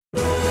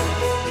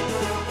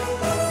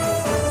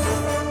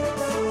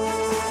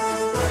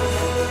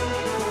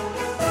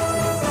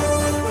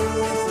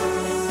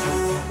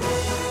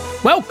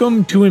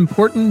Welcome to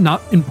Important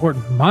Not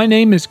Important. My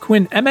name is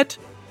Quinn Emmett.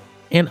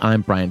 And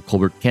I'm Brian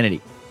Colbert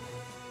Kennedy.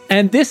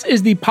 And this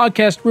is the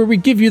podcast where we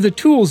give you the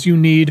tools you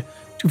need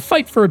to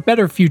fight for a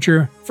better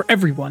future for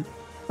everyone.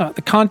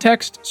 The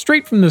context,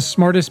 straight from the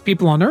smartest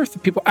people on earth, the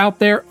people out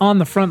there on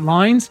the front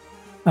lines,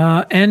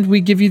 and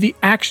we give you the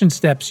action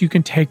steps you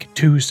can take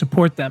to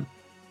support them.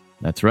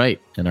 That's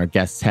right. And our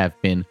guests have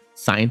been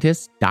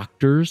scientists,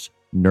 doctors,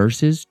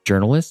 nurses,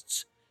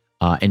 journalists,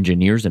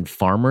 engineers and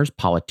farmers,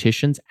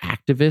 politicians,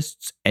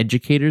 activists,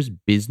 educators,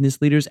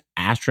 business leaders,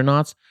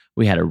 astronauts.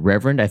 We had a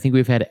reverend. I think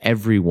we've had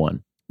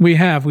everyone. We've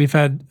had,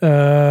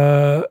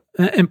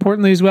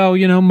 importantly as well,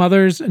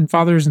 mothers and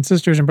fathers and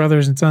sisters and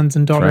brothers and sons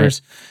and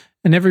daughters, right,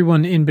 and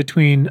everyone in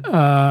between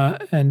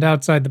and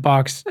outside the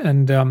box.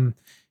 And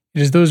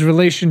it is those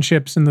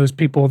relationships and those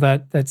people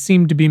that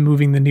seem to be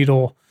moving the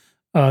needle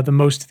the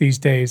most these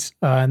days.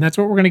 And that's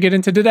what we're going to get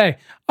into today.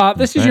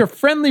 This is your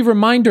friendly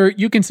reminder.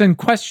 You can send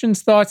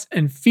questions, thoughts,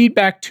 and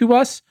feedback to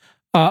us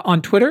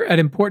on Twitter at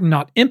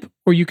ImportantNotImp,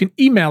 or you can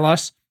email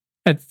us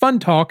at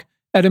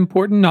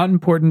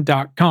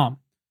funtalk@importantnotimportant.com.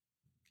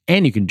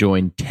 And you can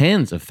join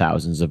tens of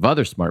thousands of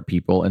other smart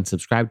people and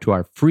subscribe to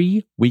our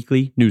free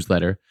weekly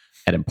newsletter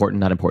at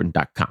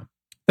importantnotimportant.com.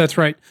 That's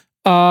right.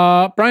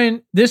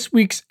 Brian, this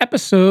week's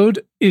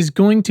episode is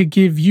going to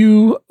give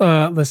you,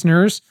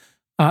 listeners,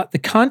 the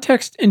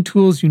context and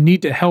tools you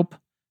need to help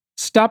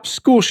stop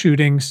school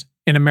shootings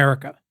in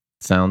America.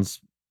 Sounds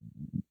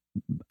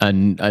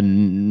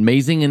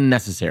amazing and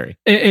necessary.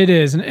 It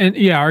is. And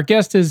yeah, our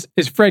guest is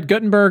Fred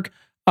Guttenberg.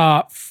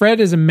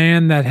 Fred is a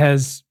man that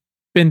has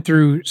been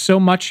through so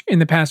much in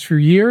the past few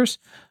years,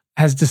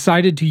 has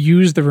decided to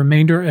use the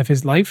remainder of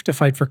his life to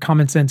fight for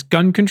common sense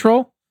gun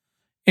control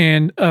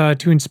and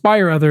to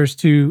inspire others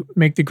to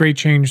make the great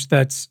change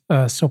that's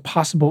so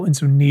possible and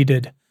so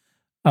needed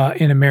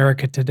in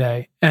America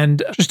today.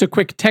 And just a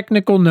quick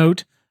technical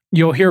note,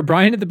 you'll hear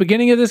Brian at the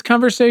beginning of this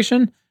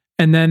conversation,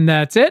 and then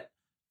that's it.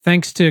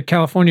 Thanks to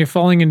California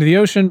falling into the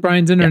ocean,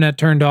 Brian's internet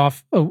turned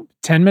off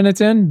 10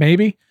 minutes in,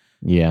 maybe?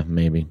 Yeah,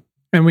 maybe.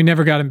 And we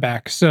never got him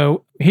back.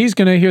 So he's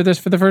going to hear this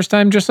for the first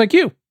time, just like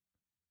you.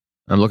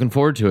 I'm looking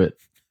forward to it.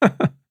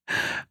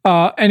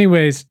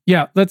 Anyways,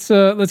 yeah, let's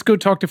go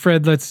talk to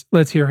Fred.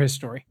 Let's hear his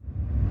story.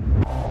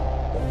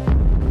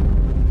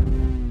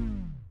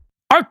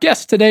 Our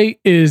guest today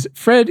is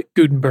Fred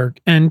Guttenberg,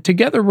 and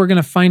together we're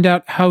going to find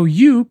out how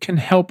you can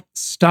help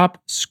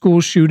stop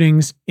school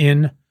shootings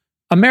in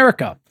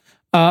America.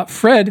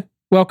 Fred,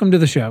 welcome to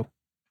the show.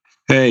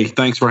 Hey,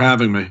 thanks for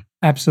having me.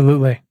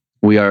 Absolutely.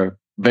 We are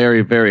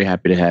very, very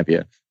happy to have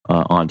you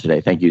on today.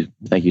 Thank you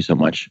so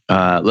much.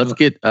 Let's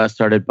get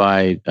started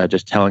by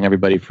just telling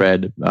everybody,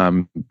 Fred,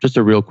 just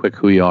a real quick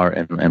who you are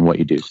and what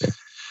you do. So.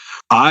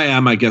 I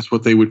am, I guess,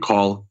 what they would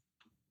call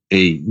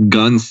a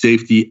gun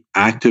safety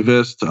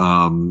activist,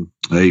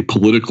 a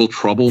political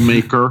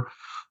troublemaker.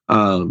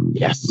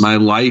 Yes. My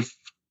life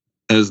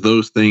as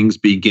those things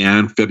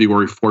began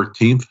February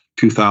 14th,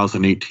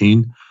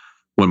 2018,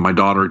 when my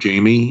daughter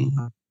Jamie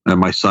and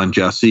my son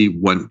Jesse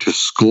went to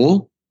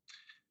school,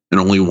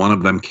 and only one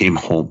of them came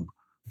home.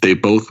 They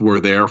both were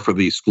there for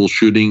the school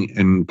shooting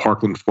in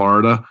Parkland,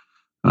 Florida.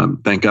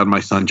 Thank God my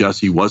son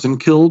Jesse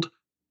wasn't killed,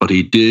 but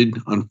he did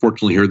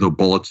unfortunately hear the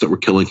bullets that were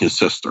killing his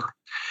sister.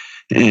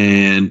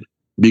 And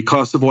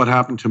because of what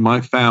happened to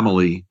my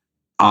family,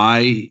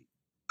 I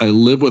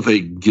live with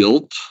a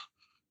guilt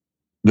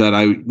that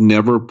I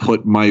never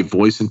put my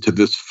voice into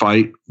this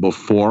fight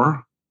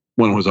before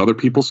when it was other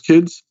people's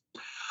kids.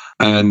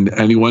 And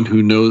anyone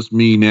who knows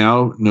me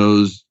now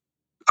knows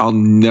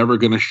I'm never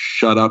going to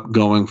shut up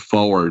going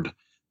forward,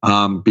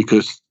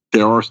 because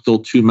there are still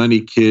too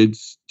many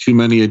kids, too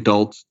many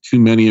adults, too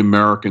many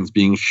Americans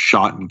being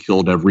shot and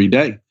killed every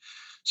day.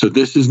 So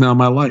this is now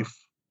my life.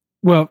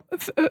 Well,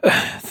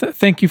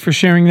 thank you for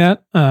sharing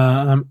that.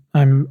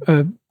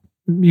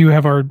 You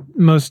have our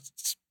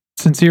most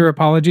sincere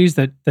apologies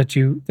that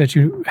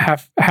you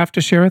have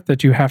to share it,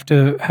 that you have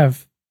to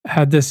have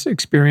had this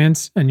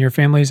experience, and your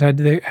family's had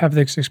to have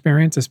this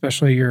experience,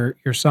 especially your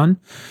son.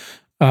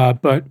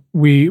 But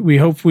we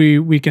hope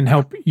we can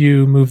help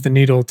you move the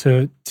needle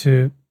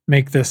to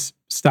make this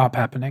stop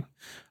happening.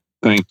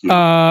 Thank you.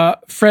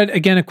 Fred,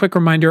 again, a quick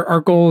reminder, our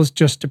goal is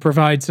just to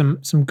provide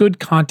some good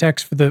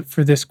context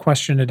for this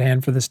question at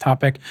hand, for this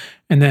topic.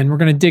 And then we're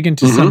going to dig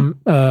into some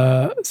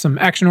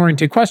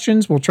action-oriented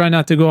questions. We'll try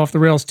not to go off the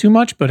rails too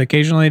much, but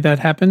occasionally that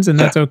happens, and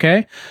that's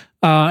okay.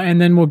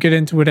 And then we'll get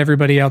into what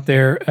everybody out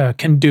there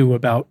can do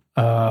about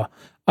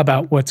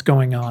what's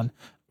going on.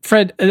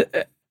 Fred,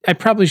 I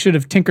probably should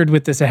have tinkered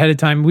with this ahead of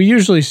time. We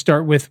usually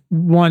start with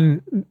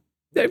one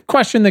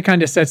question that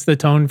kind of sets the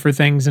tone for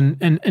things.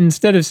 And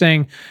instead of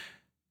saying,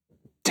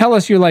 tell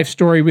us your life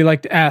story, we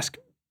like to ask,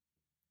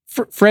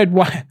 Fred,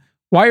 why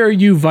are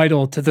you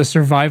vital to the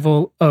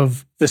survival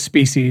of the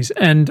species?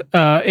 And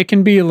it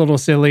can be a little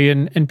silly,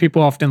 and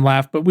people often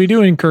laugh, but we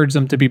do encourage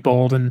them to be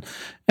bold and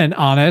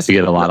honest. We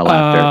get a lot of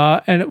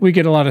laughter. And we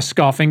get a lot of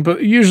scoffing,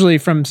 but usually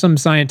from some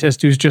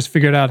scientist who's just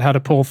figured out how to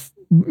pull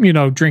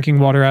drinking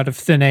water out of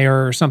thin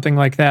air or something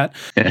like that.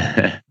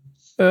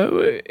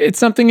 it's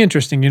something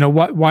interesting.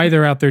 Why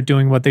they're out there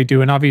doing what they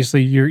do, and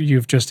obviously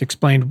you've just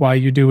explained why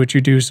you do what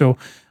you do. So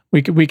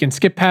we can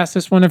skip past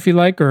this one if you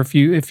like, or if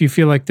you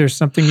feel like there's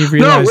something you've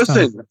realized.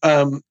 No,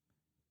 listen.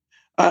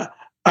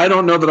 I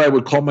don't know that I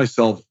would call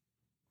myself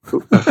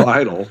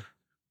vital,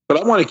 but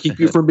I want to keep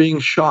you from being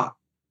shot.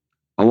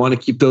 I want to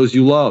keep those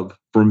you love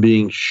from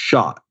being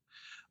shot.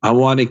 I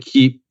want to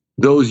keep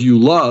those you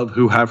love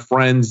who have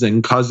friends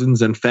and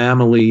cousins and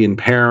family and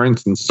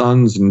parents and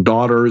sons and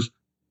daughters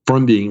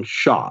from being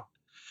shot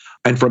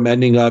and from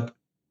ending up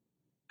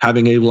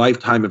having a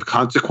lifetime of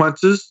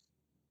consequences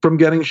from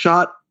getting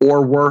shot,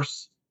 or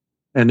worse,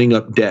 ending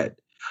up dead.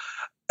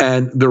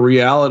 And the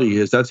reality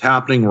is that's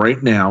happening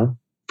right now.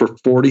 For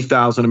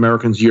 40,000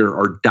 Americans a year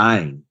are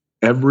dying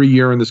every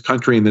year in this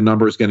country, and the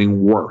number is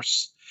getting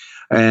worse.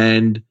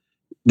 And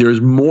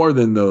there's more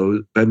than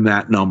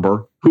that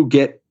number who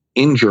get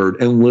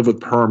injured and live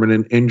with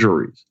permanent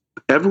injuries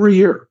every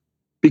year,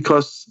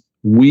 because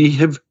we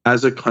have,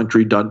 as a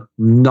country, done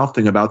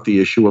nothing about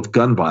the issue of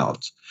gun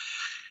violence.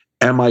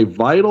 Am I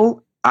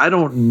vital? I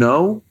don't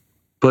know.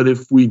 But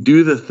if we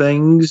do the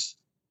things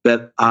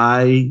that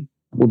I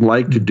would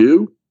like to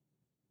do,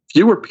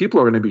 fewer people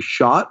are going to be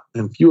shot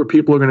and fewer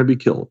people are going to be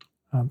killed.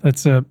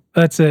 That's an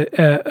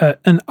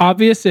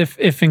obvious,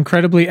 if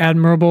incredibly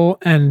admirable,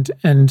 and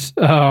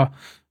a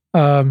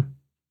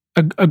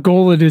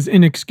goal that is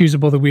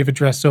inexcusable that we've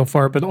addressed so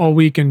far. But all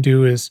we can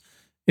do is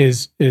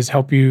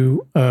help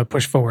you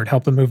push forward,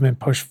 help the movement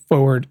push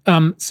forward.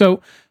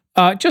 So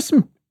just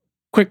some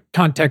quick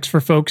context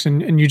for folks,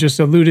 and you just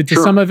alluded to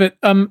some of it.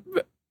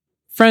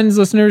 Friends,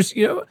 listeners,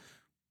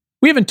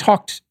 we haven't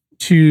talked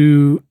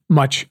too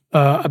much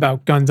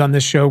about guns on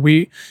this show.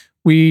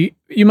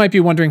 You might be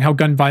wondering how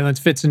gun violence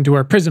fits into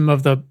our prism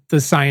of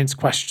the science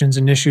questions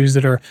and issues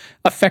that are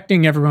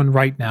affecting everyone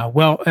right now.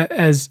 Well,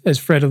 as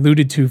Fred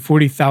alluded to,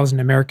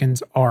 40,000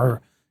 Americans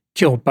are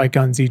killed by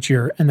guns each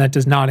year, and that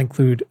does not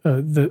include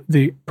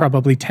the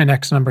probably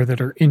 10x number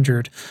that are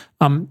injured.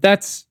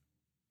 That's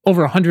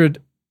over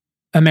 100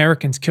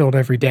 Americans killed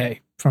every day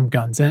from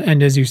guns,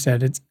 and as you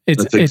said, it's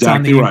exactly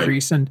on the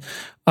increase, and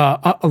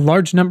a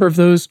large number of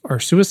those are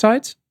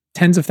suicides.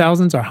 Tens of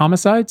thousands are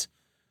homicides,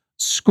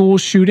 school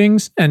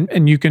shootings,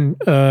 and you can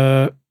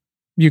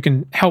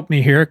help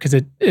me here, because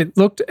it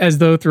looked as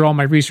though through all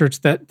my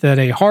research that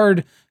a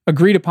hard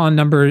agreed upon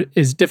number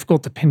is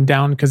difficult to pin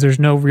down because there's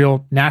no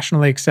real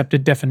nationally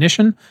accepted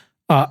definition.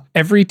 The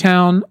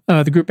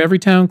group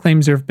Everytown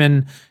claims there have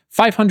been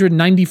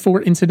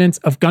 594 incidents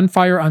of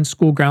gunfire on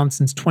school grounds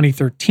since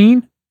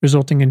 2013,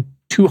 resulting in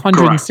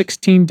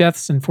 216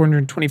 deaths and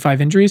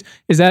 425 injuries.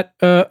 Is that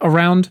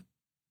around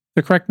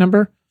the correct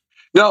number?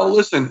 No,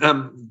 listen,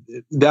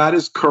 that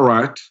is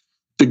correct.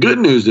 The good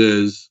news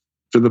is,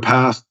 for the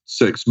past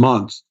 6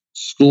 months,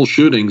 school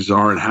shootings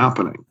aren't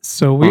happening.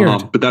 So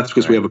weird. But that's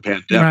because we have a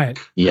pandemic. Right.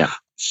 Yeah.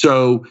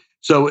 So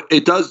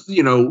it does,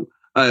 that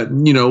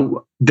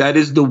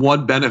is the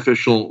one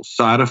beneficial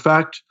side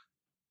effect.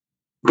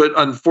 But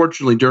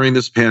unfortunately, during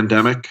this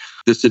pandemic,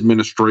 this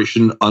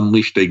administration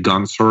unleashed a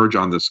gun surge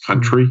on this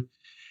country.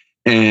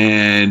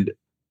 And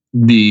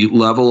the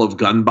level of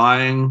gun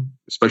buying,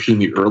 especially in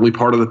the early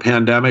part of the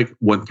pandemic,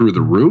 went through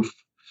the roof.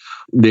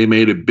 They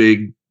made a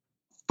big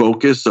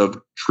focus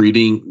of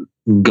treating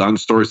gun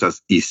stores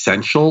as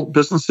essential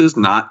businesses,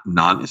 not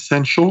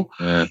non-essential.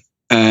 Yeah.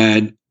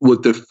 And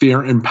with the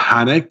fear and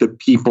panic that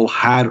people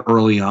had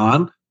early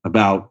on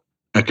about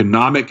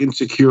economic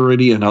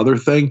insecurity and other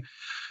things,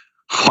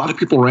 a lot of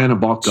people ran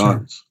and bought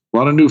guns. A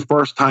lot of new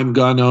first-time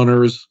gun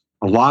owners,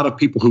 a lot of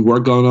people who were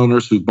gun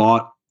owners who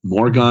bought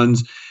more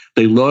guns.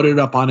 They loaded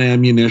up on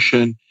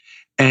ammunition.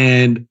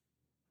 And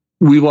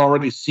we've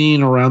already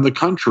seen around the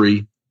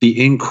country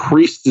the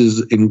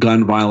increases in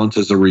gun violence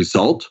as a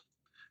result.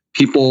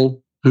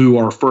 People who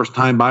are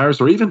first-time buyers,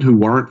 or even who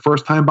weren't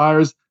first-time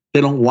buyers, they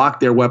don't lock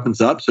their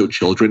weapons up, so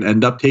children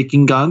end up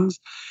taking guns.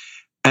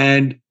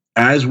 And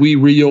as we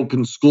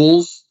reopen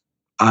schools,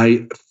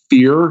 I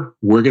fear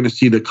we're going to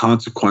see the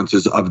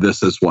consequences of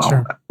this as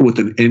well, with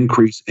an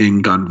increase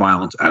in gun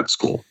violence at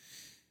school.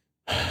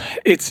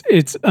 It's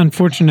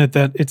unfortunate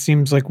that it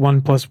seems like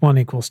 1 +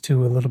 1 =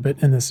 2 a little bit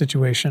in this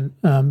situation,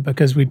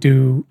 because we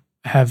do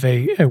have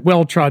a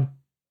well-trod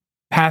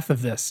path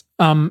of this.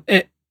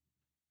 I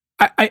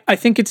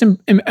think it's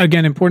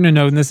again important to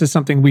note, and this is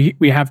something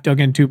we have dug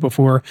into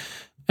before,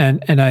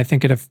 and I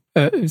think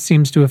it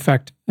seems to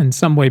affect in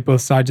some way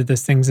both sides of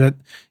this. Things that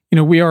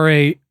we are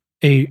a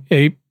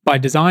by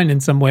design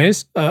in some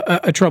ways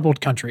a troubled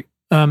country.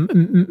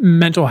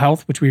 Mental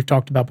health, which we've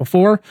talked about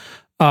before.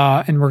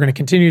 And we're going to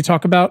continue to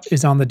talk about,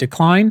 is on the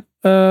decline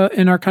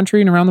in our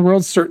country and around the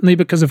world, certainly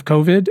because of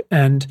COVID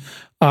and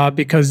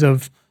because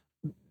of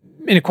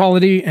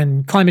inequality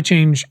and climate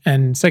change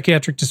and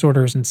psychiatric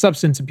disorders and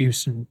substance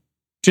abuse and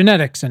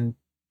genetics and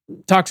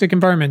toxic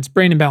environments,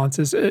 brain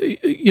imbalances.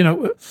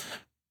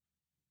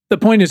 The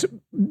point is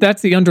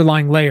that's the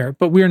underlying layer.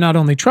 But we are not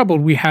only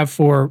troubled, we have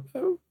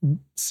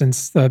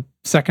since the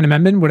Second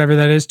Amendment, whatever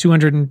that is,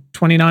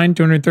 229,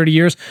 230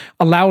 years,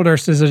 allowed our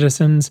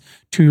citizens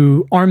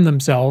to arm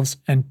themselves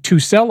and to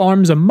sell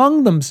arms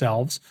among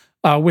themselves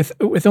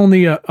with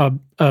only a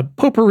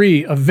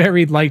potpourri of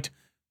very light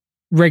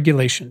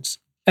regulations.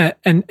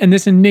 And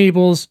this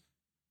enables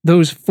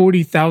those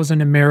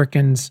 40,000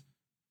 Americans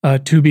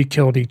to be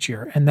killed each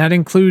year. And that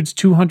includes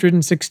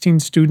 216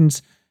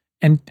 students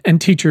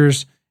and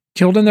teachers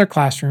killed in their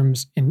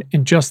classrooms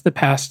in just the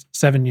past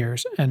 7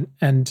 years.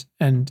 And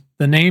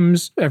the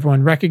names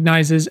everyone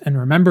recognizes and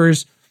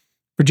remembers: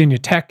 Virginia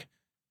Tech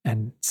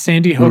and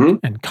Sandy Hook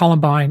and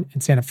Columbine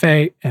and Santa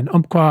Fe and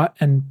Umpqua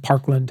and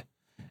Parkland.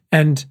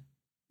 And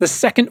the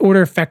second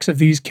order effects of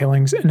these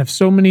killings, and of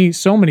so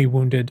many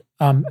wounded,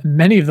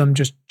 many of them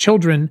just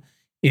children,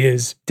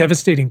 is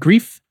devastating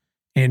grief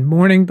and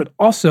mourning, but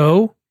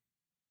also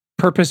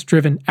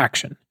purpose-driven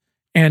action.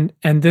 And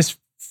this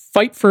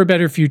fight for a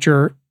better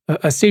future,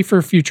 a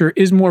safer future,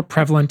 is more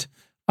prevalent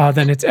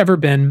than it's ever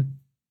been.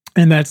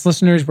 And that's,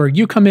 listeners, where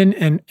you come in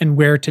and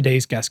where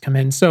today's guests come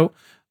in. So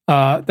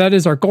that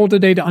is our goal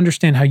today, to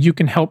understand how you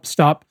can help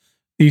stop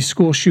these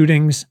school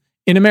shootings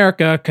in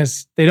America,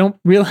 because they don't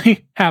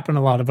really happen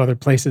a lot of other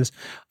places.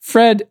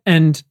 Fred,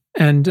 and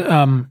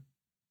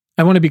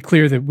I want to be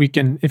clear that we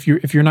can, if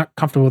you're not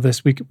comfortable with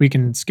this, we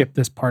can skip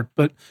this part.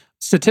 But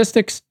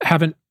statistics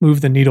haven't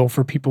moved the needle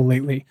for people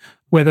lately.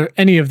 Whether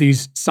any of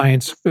these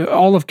science,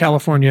 all of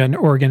California and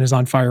Oregon is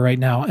on fire right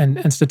now,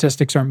 and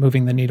statistics aren't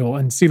moving the needle,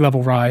 and sea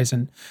level rise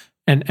and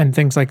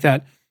things like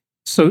that.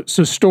 So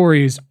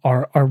stories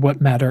are what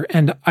matter.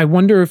 And I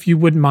wonder if you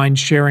wouldn't mind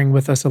sharing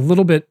with us a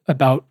little bit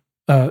about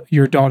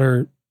your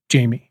daughter,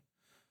 Jamie.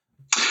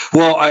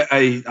 Well,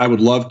 I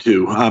would love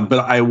to, but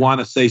I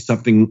want to say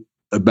something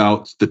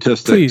about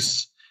statistics.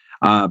 Please.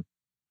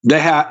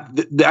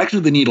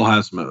 Actually, the needle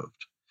has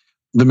moved.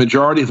 The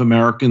majority of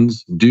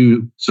Americans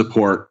do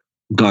support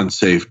gun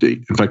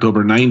safety. In fact,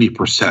 over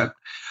 90%.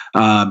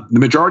 The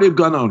majority of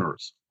gun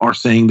owners are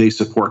saying they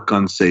support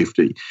gun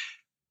safety.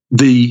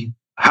 The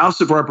House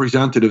of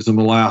Representatives in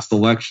the last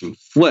election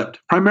flipped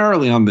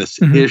primarily on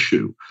this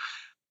issue.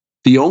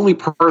 The only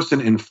person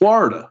in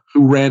Florida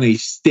who ran a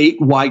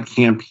statewide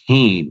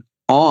campaign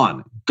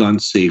on gun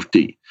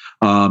safety,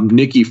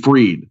 Nikki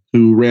Fried,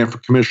 who ran for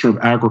Commissioner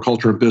of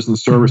Agriculture and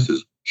Business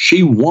Services,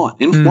 she won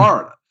in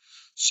Florida.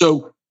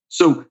 So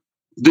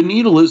the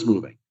needle is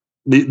moving.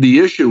 The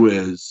issue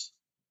is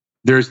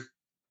there's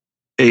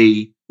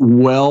a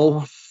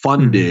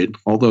well-funded,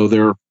 although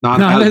they're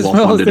not as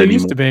well-funded as they anymore,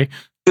 used to be,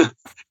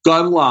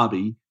 gun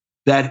lobby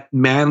that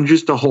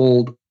manages to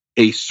hold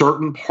a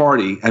certain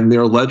party and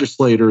their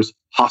legislators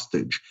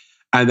hostage.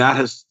 And that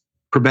has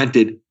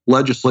prevented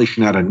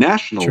legislation at a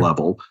national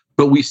level.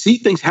 But we see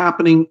things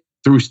happening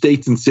through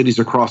states and cities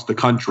across the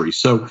country.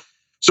 So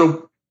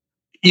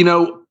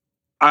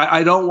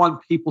I don't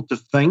want people to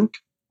think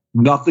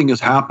nothing is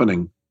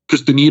happening,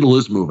 because the needle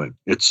is moving.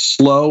 It's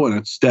slow and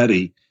it's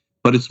steady,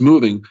 but it's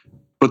moving.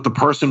 But the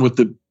person with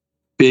the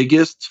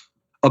biggest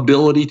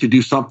ability to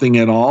do something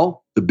at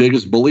all, the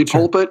biggest bully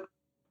pulpit,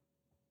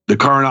 the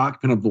current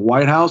occupant of the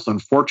White House,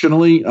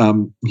 unfortunately,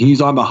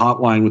 he's on the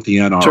hotline with the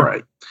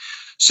NRA.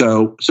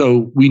 So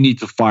we need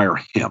to fire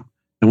him.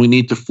 And we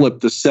need to flip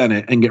the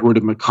Senate and get rid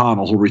of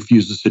McConnell, who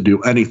refuses to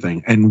do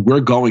anything. And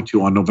we're going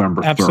to on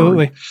November 3rd.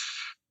 Absolutely.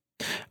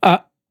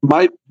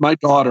 My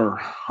daughter,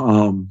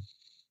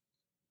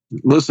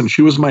 listen,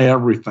 she was my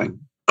everything.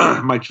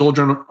 My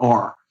children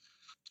are.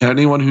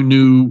 Anyone who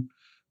knew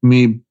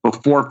me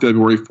before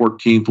February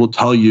 14th will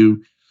tell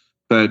you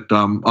that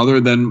other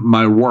than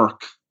my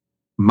work,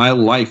 my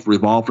life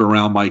revolved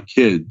around my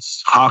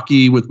kids.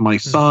 Hockey with my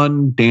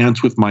son,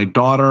 dance with my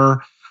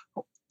daughter,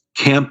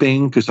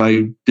 camping, because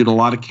I did a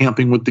lot of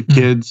camping with the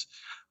kids,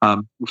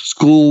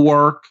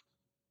 schoolwork,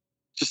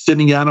 just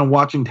sitting down and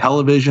watching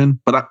television,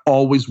 but I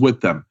always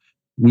with them.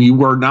 We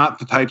were not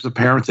the types of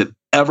parents that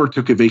ever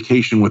took a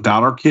vacation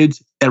without our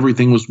kids.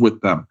 Everything was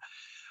with them.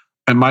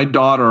 And my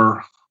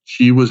daughter,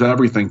 she was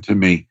everything to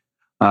me.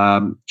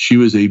 She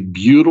was a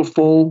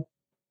beautiful,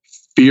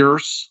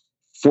 fierce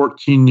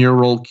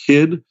 14-year-old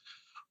kid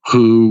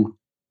who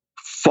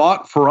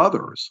fought for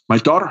others. My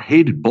daughter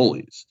hated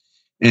bullies,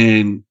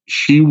 and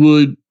she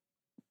would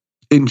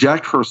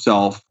inject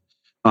herself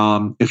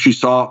if she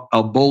saw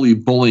a bully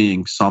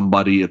bullying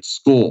somebody at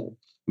school.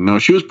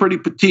 She was pretty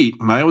petite,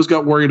 and I always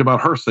got worried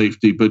about her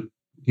safety, but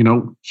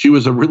she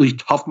was a really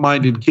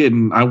tough-minded kid,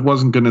 and I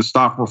wasn't going to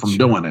stop her from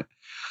doing it.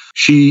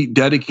 She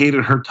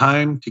dedicated her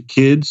time to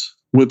kids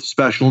with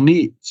special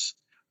needs.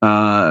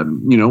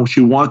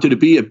 She wanted to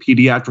be a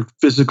pediatric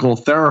physical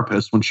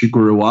therapist when she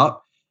grew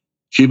up.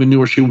 She even knew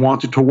where she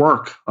wanted to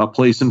work, a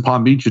place in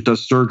Palm Beach that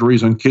does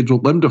surgeries on kids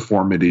with limb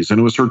deformities. And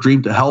it was her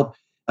dream to help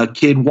a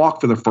kid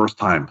walk for the first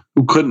time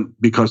who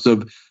couldn't because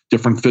of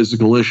different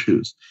physical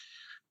issues.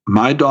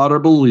 My daughter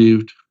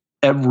believed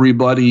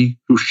everybody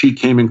who she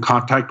came in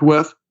contact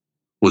with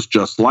was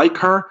just like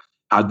her,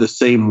 had the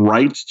same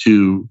rights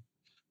to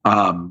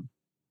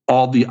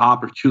all the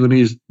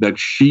opportunities that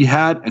she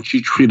had, and she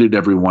treated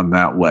everyone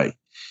that way.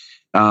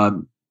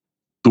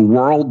 the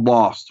world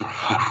lost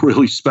a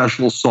really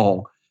special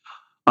soul.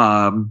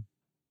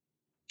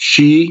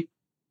 She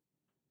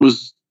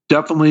was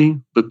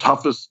definitely the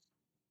toughest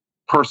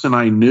person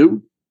I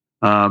knew.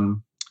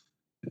 And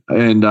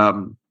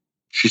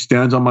she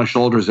stands on my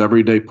shoulders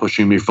every day,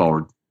 pushing me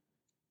forward.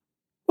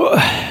 Well,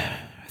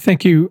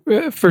 thank you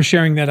for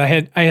sharing that. I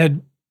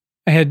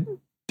had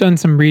done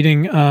some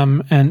reading,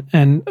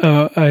 and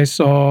I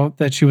saw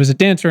that she was a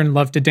dancer and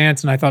loved to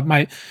dance, and I thought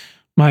my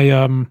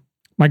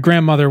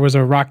grandmother was a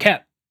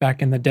rockette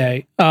back in the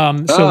day.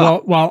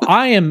 While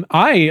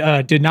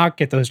I did not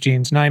get those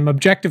genes, and I'm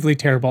objectively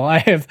terrible, I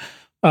have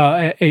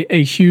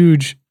a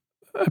huge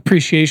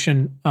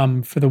appreciation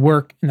for the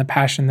work and the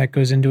passion that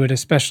goes into it,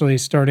 especially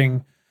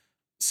starting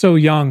so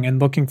young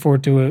and looking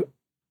forward to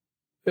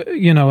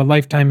a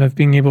lifetime of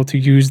being able to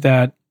use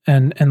that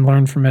and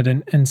learn from it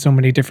in so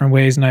many different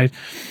ways. And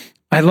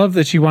I love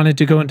that she wanted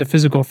to go into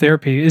physical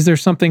therapy. Is there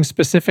something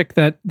specific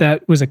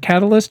that was a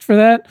catalyst for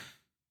that?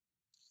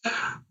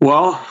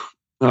 Well,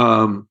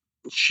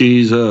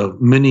 she's a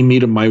mini me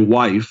to my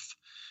wife.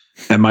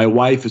 And my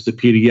wife is a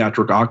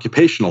pediatric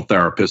occupational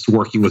therapist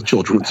working with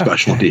children with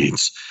special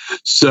needs.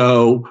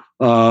 So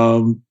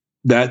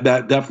that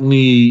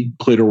definitely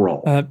played a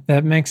role.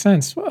 That makes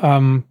sense.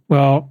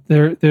 Well,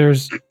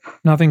 there's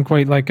nothing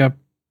quite like a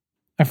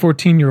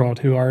 14-year-old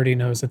who already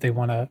knows that they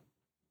want to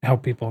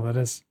help people. That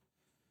is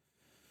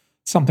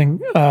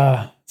something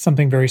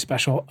very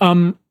special.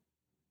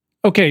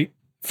 Okay,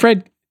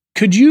 Fred,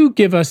 could you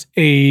give us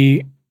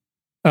a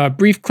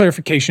brief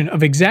clarification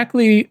of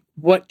exactly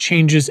what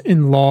changes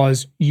in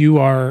laws you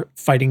are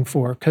fighting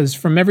for? Because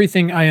from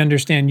everything I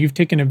understand, you've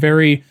taken a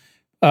very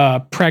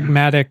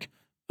pragmatic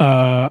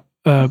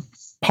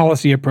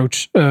policy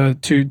approach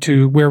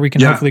to where we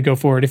can hopefully go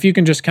forward. If you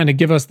can just kind of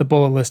give us the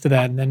bullet list of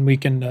that, and then we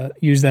can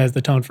use that as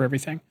the tone for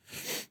everything.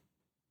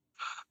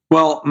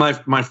 Well,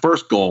 my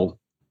first goal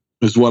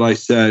is what I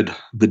said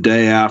the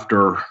day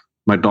after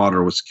my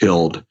daughter was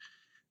killed.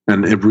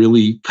 And it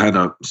really kind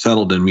of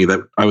settled in me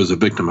that I was a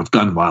victim of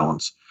gun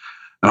violence.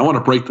 And I want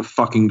to break the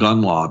fucking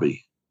gun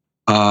lobby.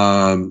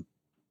 That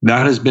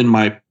has been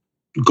my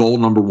goal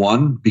number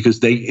one,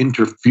 because they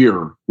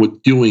interfere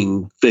with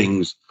doing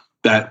things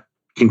that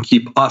can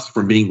keep us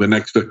from being the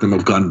next victim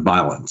of gun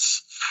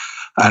violence.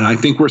 And I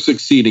think we're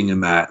succeeding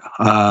in that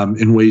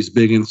in ways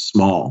big and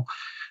small.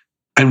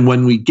 And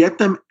when we get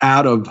them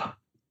out of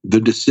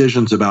the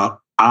decisions about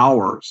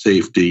our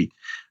safety,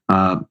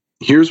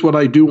 here's what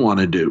I do want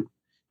to do.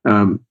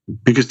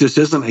 Because this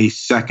isn't a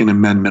Second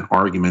Amendment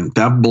argument.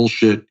 That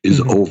bullshit is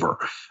over.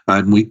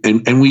 And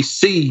we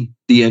see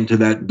the end to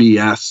that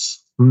BS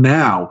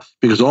now,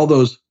 because all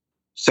those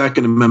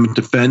Second Amendment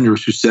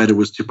defenders who said it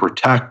was to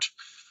protect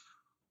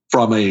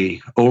from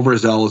a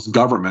overzealous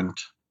government,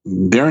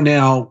 they're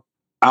now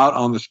out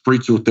on the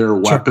streets with their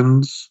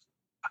weapons,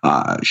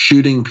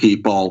 shooting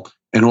people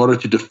in order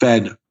to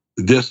defend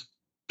this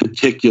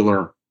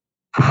particular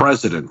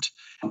president.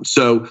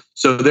 So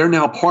they're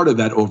now part of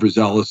that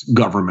overzealous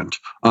government.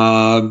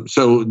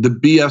 So the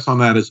BS on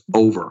that is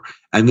over.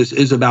 And this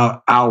is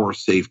about our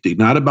safety,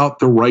 not about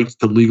the rights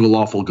to legal,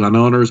 lawful gun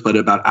owners, but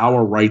about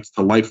our rights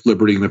to life,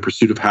 liberty, and the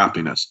pursuit of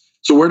happiness.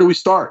 So where do we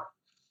start?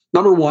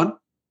 Number one,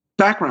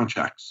 background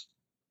checks.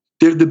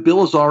 The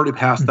bill has already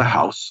passed the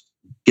House.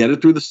 Get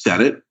it through the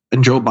Senate,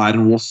 and Joe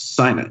Biden will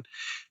sign it.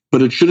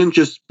 But it shouldn't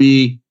just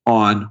be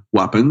on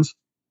weapons.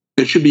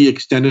 It should be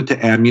extended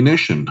to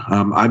ammunition.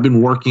 I've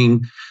been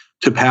working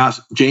to pass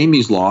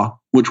Jamie's law,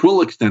 which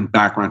will extend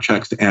background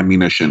checks to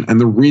ammunition. And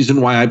the reason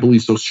why I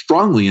believe so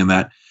strongly in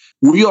that,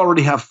 we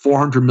already have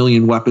 400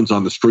 million weapons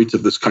on the streets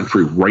of this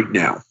country right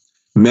now.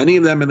 Many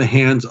of them in the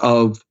hands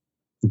of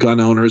gun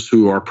owners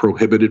who are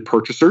prohibited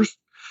purchasers,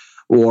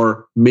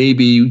 or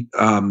maybe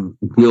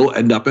will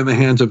end up in the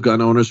hands of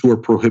gun owners who are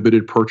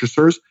prohibited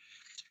purchasers.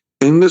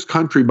 In this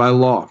country, by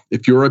law,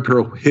 if you're a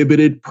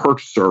prohibited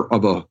purchaser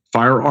of a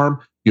firearm,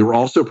 you're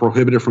also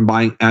prohibited from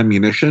buying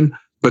ammunition,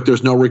 but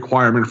there's no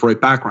requirement for a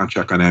background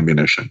check on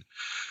ammunition.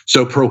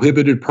 So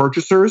prohibited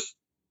purchasers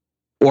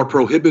or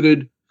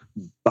prohibited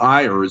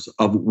buyers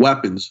of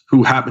weapons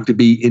who happen to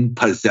be in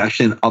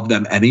possession of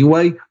them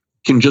anyway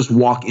can just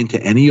walk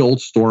into any old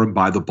store and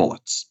buy the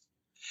bullets.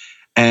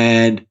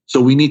 And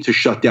so we need to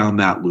shut down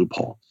that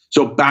loophole.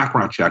 So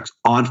background checks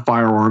on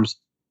firearms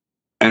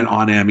and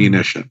on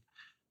ammunition.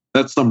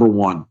 That's number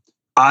one.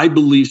 I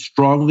believe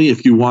strongly,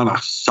 if you want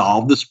to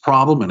solve this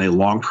problem in a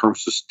long-term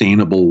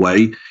sustainable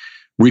way,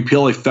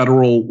 repeal a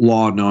federal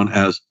law known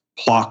as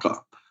PLCAA,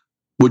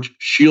 which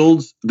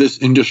shields this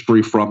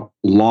industry from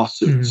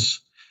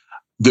lawsuits.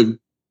 The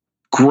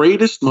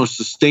greatest, most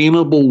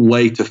sustainable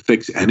way to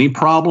fix any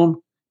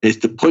problem is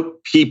to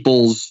put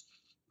people's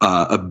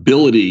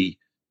ability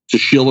to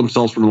shield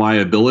themselves from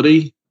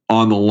liability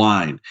on the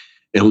line.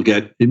 It'll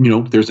get,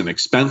 there's an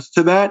expense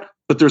to that,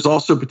 but there's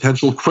also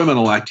potential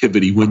criminal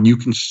activity when you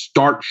can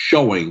start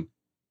showing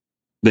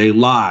they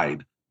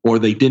lied or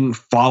they didn't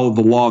follow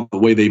the law the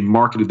way they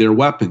marketed their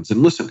weapons.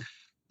 And listen,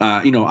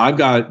 I've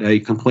got a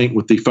complaint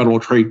with the Federal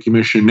Trade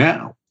Commission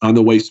now on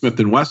the way Smith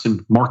 &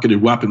 Wesson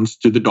marketed weapons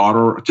to the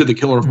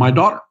killer of my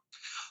daughter.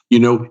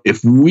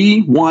 If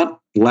we want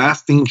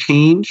lasting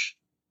change,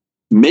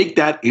 make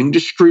that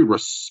industry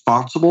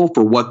responsible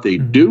for what they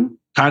do,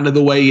 kind of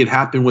the way it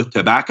happened with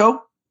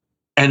tobacco,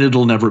 and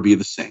it'll never be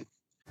the same.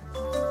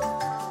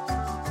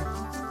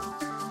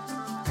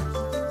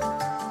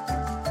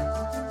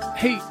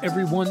 Hey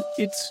everyone,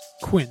 it's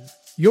Quinn,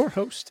 your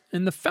host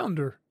and the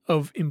founder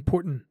of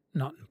Important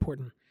Not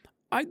Important.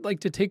 I'd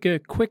like to take a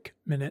quick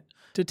minute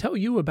to tell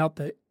you about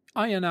the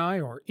INI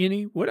or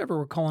INI, whatever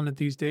we're calling it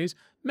these days,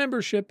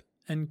 membership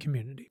and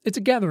community. It's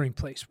a gathering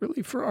place,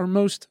 really, for our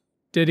most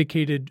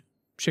dedicated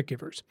shit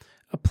givers,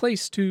 a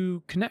place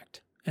to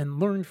connect and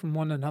learn from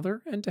one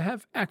another and to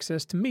have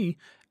access to me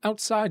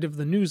outside of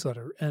the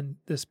newsletter and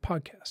this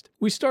podcast.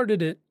 We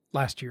started it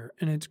last year,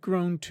 and it's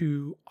grown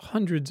to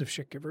hundreds of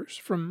shit givers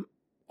from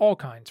all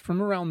kinds,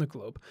 from around the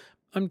globe.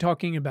 I'm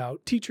talking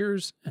about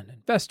teachers and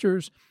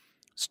investors,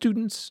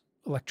 students,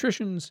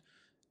 electricians,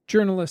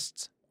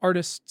 journalists,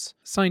 artists,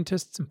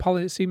 scientists, and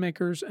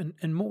policymakers,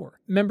 and more.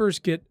 Members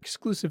get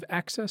exclusive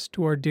access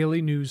to our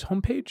daily news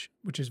homepage,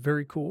 which is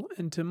very cool,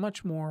 and to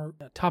much more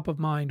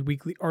top-of-mind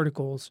weekly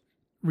articles,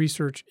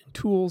 research, and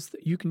tools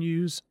that you can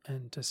use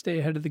and to stay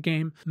ahead of the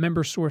game,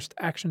 member-sourced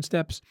action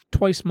steps,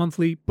 twice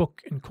monthly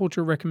book and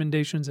culture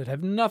recommendations that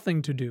have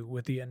nothing to do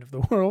with the end of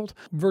the world,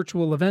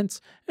 virtual events,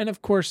 and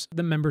of course,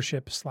 the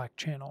membership Slack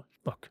channel.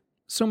 Look,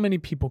 so many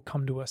people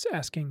come to us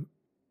asking,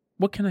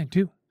 what can I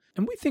do?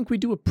 And we think we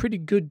do a pretty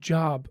good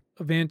job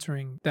of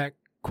answering that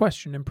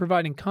question and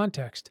providing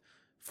context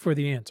for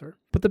the answer.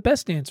 But the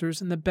best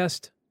answers and the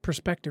best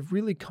perspective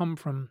really come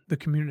from the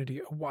community,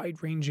 a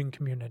wide-ranging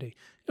community.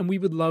 And we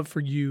would love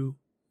for you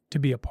to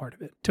be a part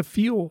of it, to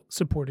feel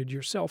supported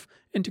yourself,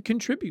 and to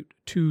contribute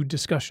to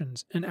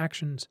discussions and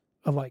actions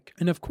alike.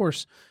 And of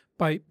course,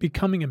 by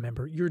becoming a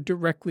member, you're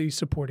directly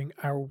supporting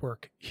our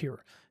work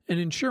here and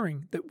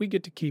ensuring that we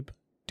get to keep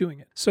doing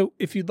it. So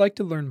if you'd like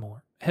to learn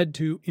more, head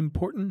to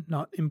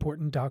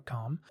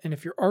importantnotimportant.com. And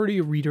if you're already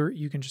a reader,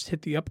 you can just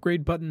hit the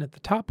upgrade button at the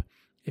top.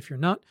 If you're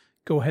not,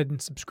 go ahead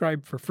and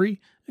subscribe for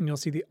free, and you'll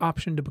see the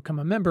option to become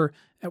a member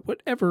at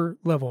whatever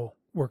level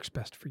works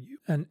best for you.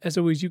 And as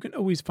always, you can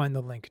always find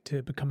the link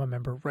to become a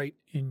member right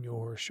in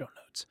your show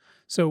notes.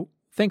 So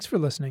thanks for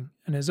listening.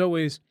 And as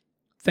always,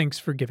 thanks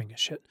for giving a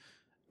shit.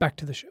 Back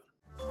to the show.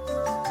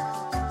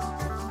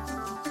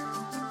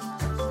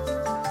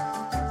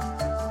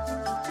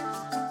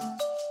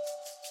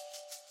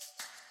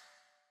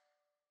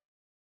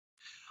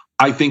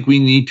 I think we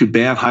need to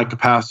ban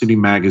high-capacity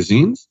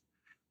magazines.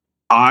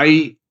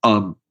 I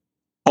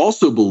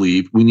also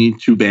believe we need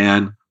to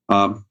ban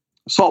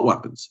assault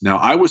weapons. Now,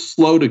 I was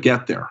slow to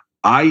get there.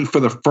 For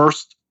the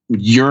first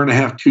year and a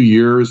half, 2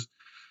 years,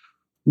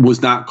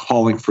 was not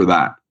calling for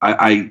that.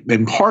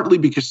 And partly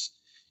because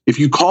if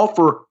you call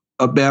for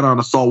a ban on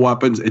assault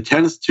weapons, it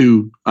tends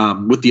to,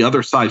 with the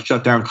other side,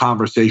 shut down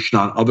conversation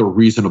on other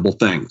reasonable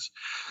things.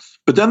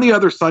 But then the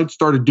other side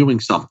started doing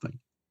something.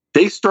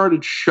 They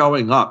started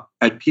showing up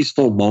at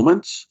peaceful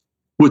moments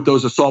with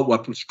those assault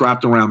weapons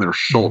strapped around their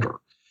shoulder.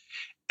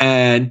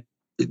 And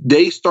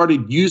they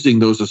started using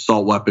those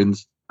assault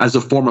weapons as a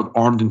form of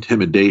armed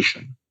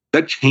intimidation.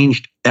 That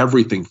changed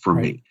everything for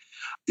me.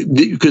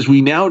 Because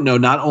we now know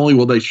not only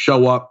will they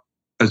show up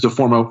as a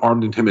form of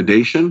armed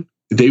intimidation,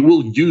 they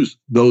will use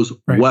those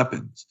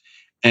weapons.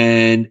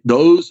 And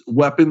those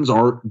weapons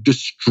are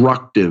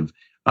destructive.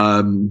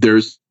 There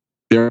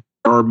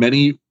are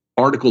many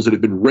articles that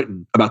have been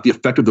written about the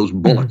effect of those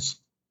bullets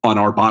on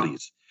our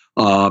bodies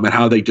and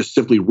how they just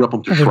simply rip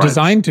them to shreds. They're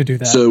designed to do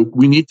that. So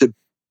we need to.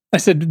 I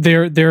said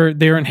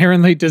they're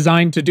inherently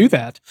designed to do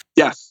that.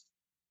 Yes.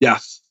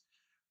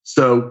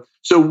 So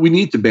we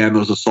need to ban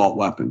those assault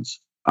weapons.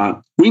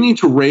 We need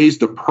to raise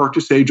the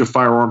purchase age of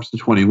firearms to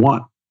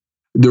 21.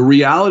 The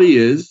reality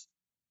is,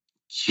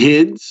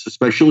 kids,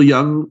 especially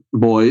young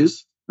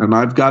boys, and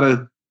I've got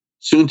a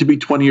soon-to-be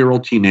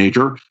 20-year-old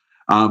teenager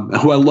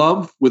who I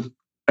love with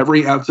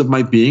every ounce of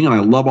my being, and I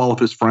love all of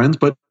his friends,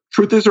 but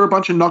truth is, they're a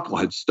bunch of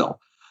knuckleheads still.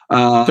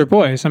 They're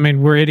boys. I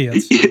mean, we're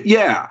idiots.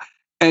 Yeah.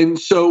 And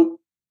so,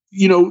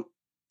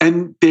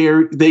 and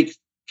they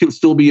can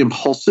still be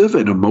impulsive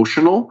and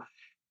emotional.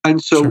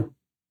 And so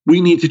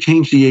we need to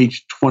change the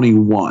age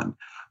 21.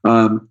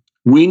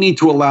 We need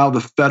to allow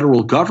the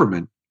federal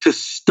government to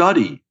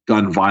study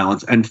gun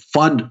violence and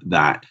fund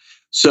that.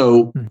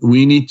 So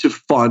we need to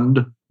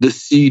fund the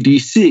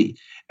CDC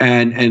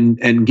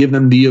and give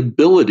them the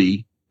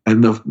ability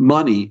and the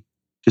money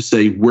to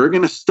say, we're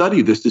going to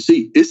study this to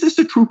see, is this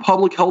a true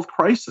public health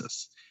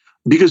crisis?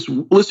 Because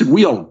listen,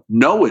 we all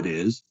know it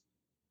is,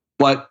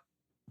 but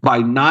by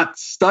not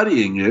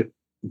studying it,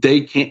 they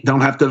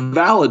don't have to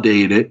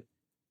validate it.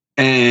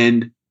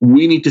 And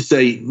we need to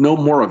say no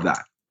more of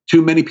that.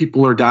 Too many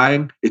people are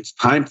dying. It's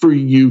time for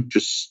you to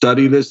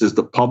study this as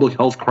the public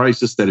health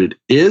crisis that it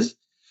is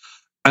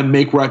and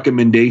make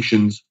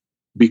recommendations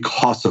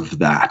because of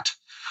that.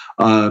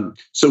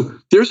 So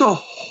there's a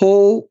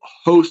whole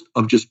host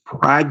of just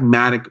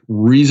pragmatic,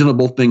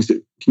 reasonable things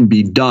that can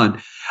be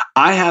done.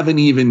 I haven't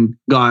even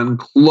gone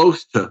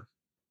close to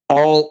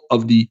all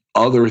of the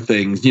other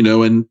things,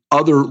 and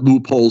other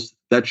loopholes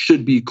that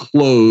should be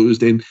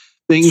closed, and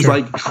things Sure.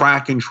 like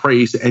track and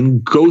trace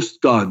and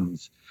ghost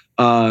guns,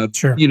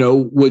 Sure.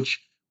 which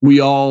we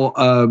all,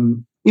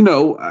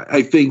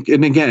 I think,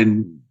 and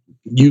again,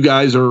 you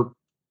guys are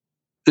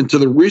into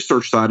the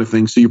research side of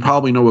things, so you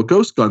probably know what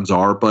ghost guns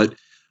are, but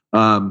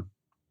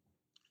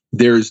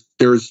there's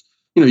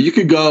you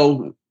could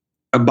go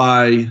and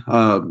buy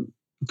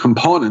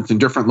components in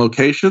different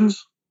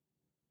locations,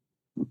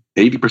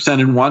 80%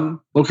 in one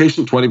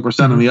location,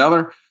 20% in the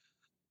other.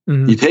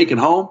 Mhm. You take it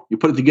home, you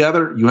put it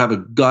together, you have a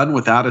gun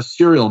without a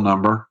serial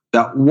number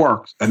that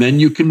works. And then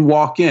you can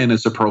walk in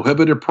as a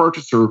prohibited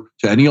purchaser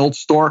to any old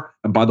store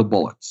and buy the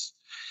bullets.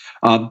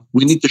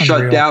 We need to shut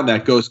Unreal. down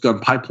that ghost gun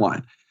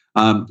pipeline.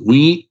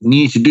 We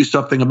need to do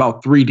something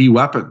about 3D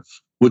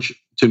weapons, which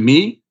to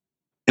me,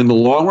 in the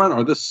long run,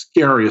 are the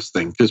scariest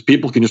thing because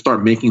people can just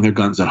start making their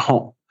guns at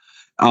home.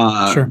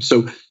 Sure.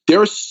 So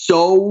there's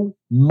so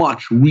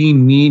much we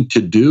need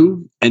to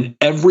do. And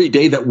every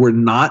day that we're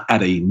not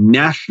at a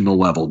national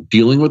level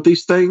dealing with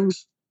these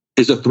things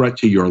is a threat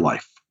to your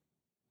life.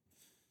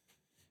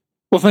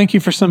 Well, thank you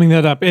for summing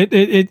that up.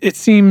 It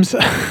seems,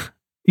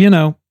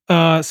 so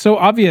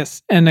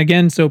obvious and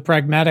again so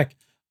pragmatic,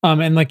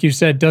 and like you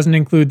said, doesn't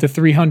include the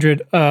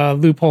 300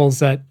 loopholes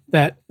that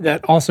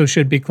also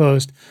should be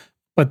closed.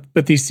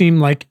 But these seem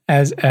like,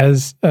 as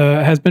has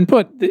been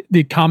put,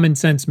 the common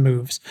sense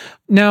moves.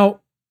 Now,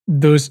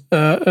 those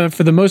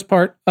for the most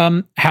part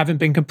haven't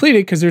been completed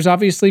because there's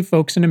obviously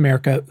folks in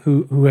America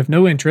who have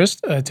no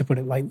interest, to put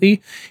it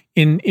lightly,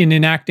 in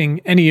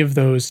enacting any of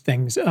those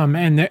things.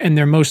 And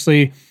they're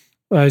mostly,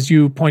 as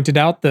you pointed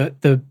out,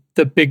 the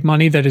big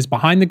money that is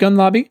behind the gun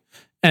lobby,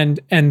 and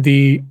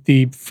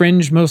the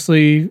fringe,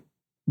 mostly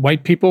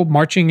white people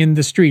marching in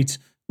the streets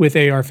with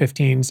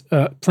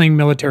AR-15s, playing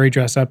military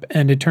dress up,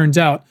 and it turns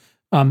out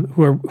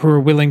who are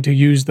willing to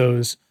use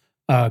those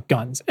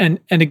guns. And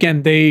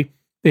again, they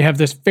have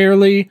this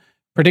fairly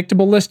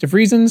predictable list of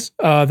reasons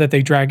that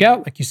they drag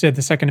out, like you said,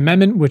 the Second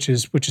Amendment, which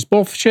is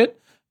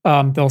bullshit.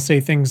 They'll say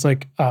things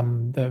like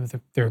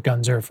their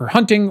guns are for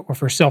hunting or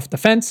for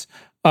self-defense,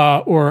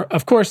 or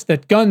of course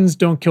that guns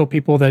don't kill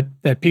people,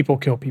 that people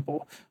kill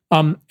people.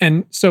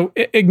 And so,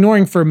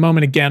 ignoring for a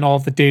moment again all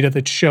of the data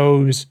that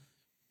shows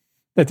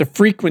that the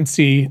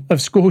frequency of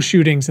school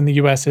shootings in the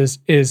U.S.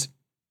 is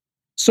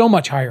so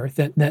much higher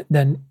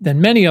than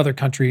many other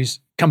countries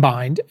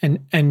combined.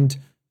 And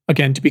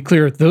again, to be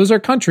clear, those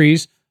are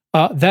countries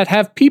that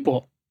have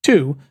people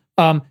too,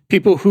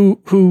 people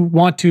who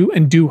want to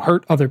and do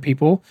hurt other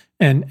people,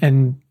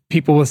 and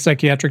people with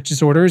psychiatric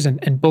disorders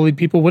and bullied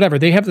people, whatever.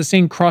 They have the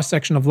same cross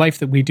section of life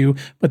that we do,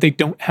 but they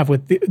don't have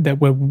what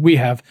we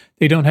have.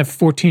 They don't have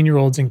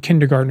 14-year-olds and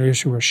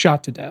kindergartners who are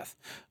shot to death.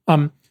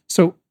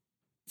 So,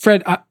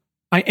 Fred,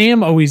 I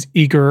am always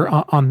eager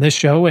on this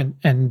show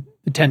and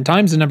 10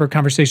 times the number of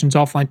conversations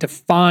offline to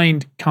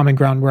find common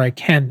ground where I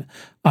can.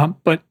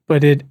 But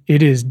it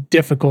is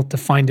difficult to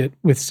find it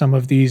with some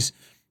of these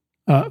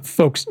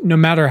folks, no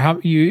matter how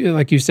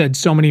like you said,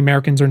 so many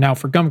Americans are now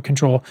for gun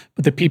control,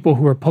 but the people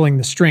who are pulling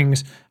the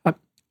strings,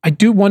 I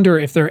do wonder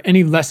if there are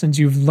any lessons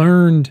you've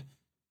learned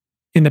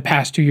in the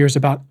past 2 years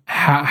about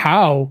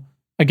how,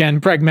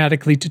 again,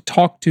 pragmatically, to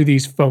talk to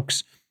these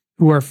folks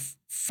who are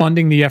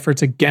funding the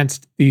efforts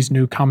against these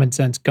new common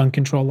sense gun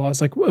control laws.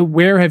 Like,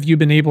 where have you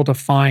been able to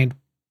find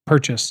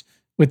purchase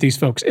with these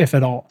folks, if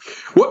at all?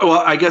 Well,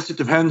 I guess it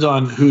depends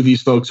on who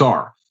these folks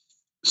are.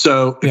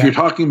 So if you're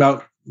talking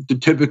about the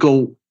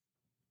typical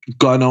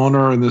gun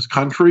owner in this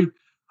country,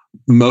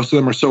 most of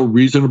them are so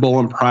reasonable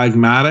and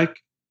pragmatic.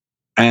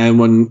 And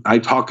when I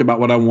talk about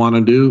what I want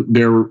to do,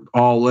 they're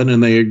all in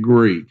and they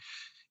agree.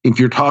 If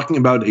you're talking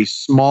about a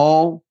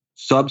small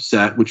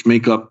subset, which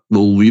make up the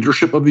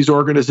leadership of these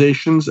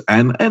organizations,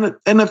 and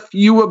a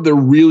few of the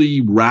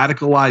really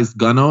radicalized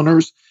gun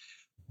owners,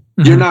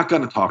 you're not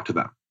going to talk to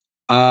them.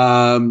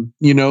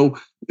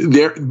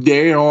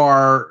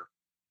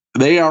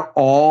 They are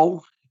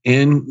all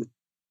in,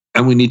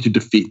 and we need to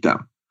defeat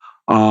them.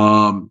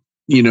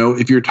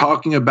 If you're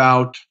talking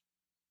about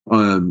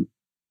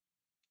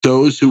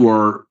those who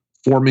are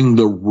forming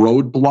the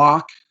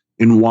roadblock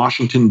in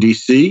Washington,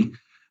 D.C.,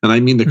 and I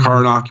mean the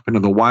current occupant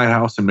of the White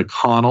House and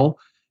McConnell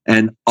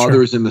and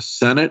others in the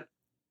Senate,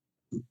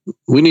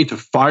 we need to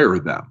fire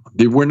them.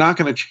 We're not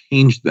going to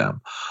change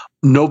them.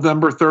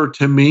 November 3rd,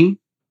 to me,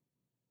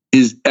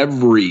 is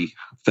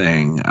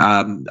everything.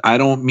 I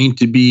don't mean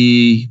to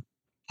be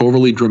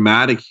overly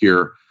dramatic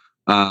here.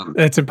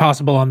 It's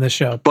impossible on this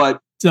show.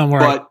 But don't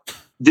worry. But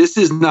this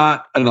is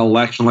not an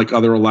election like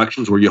other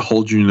elections where you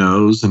hold your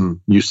nose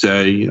and you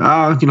say,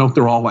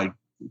 they're all like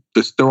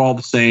this, they're all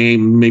the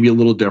same, maybe a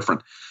little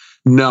different.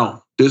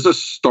 No, there's a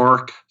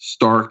stark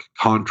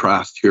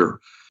contrast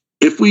here.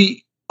 If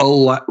we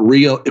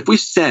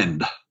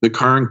send the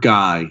current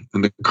guy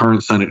and the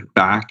current Senate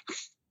back,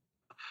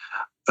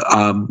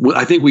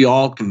 I think we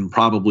all can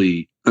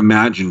probably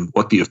imagine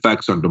what the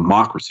effects on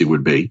democracy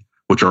would be,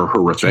 which are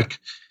horrific.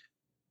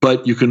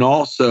 But you can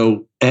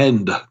also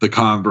end the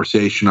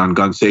conversation on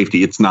gun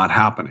safety. It's not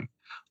happening.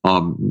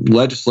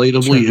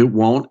 Legislatively, it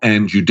won't.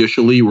 And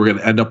judicially, we're going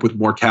to end up with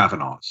more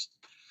Kavanaughs.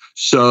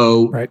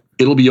 So Right.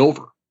 it'll be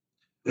over.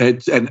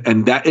 And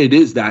that it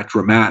is that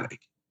dramatic.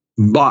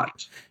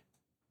 But,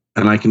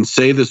 and I can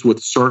say this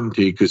with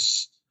certainty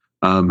because,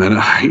 and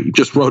I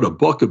just wrote a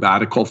book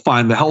about it called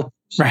Find the Helpers.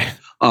 Right.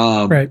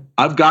 Right.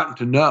 I've gotten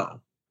to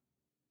know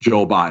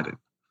Joe Biden,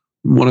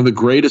 one of the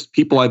greatest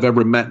people I've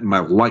ever met in my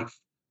life.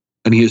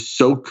 And he is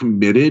so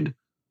committed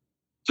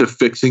to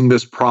fixing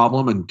this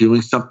problem and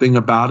doing something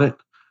about it.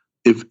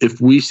 If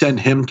we send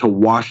him to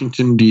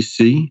Washington,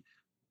 D.C.,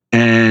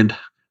 and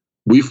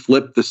we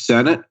flip the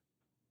Senate,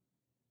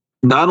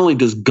 not only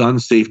does gun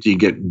safety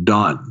get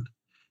done,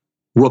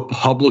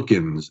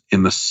 Republicans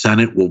in the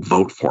Senate will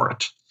vote for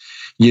it.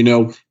 You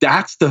know,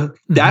 that's the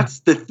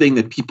thing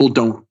that people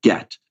don't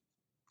get.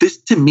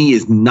 This to me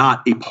is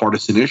not a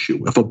partisan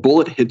issue. If a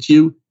bullet hits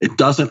you, it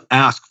doesn't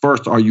ask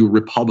first, are you a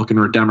Republican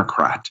or a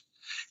Democrat?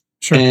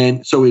 Sure.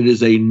 And so it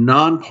is a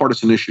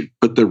nonpartisan issue,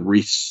 but the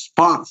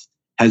response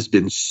has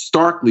been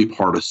starkly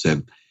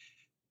partisan,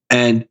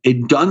 and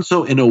it done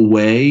so in a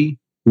way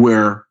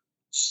where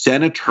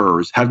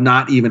senators have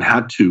not even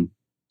had to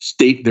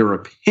state their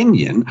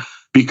opinion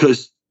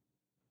because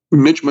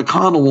Mitch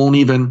McConnell won't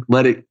even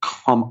let it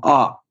come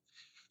up.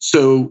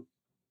 So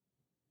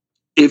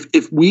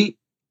if we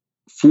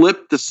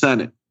flip the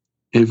Senate,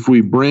 if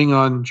we bring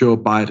on Joe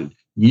Biden,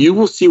 you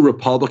will see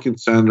Republican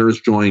senators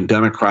join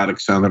Democratic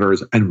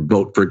senators and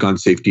vote for gun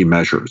safety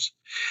measures.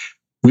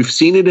 We've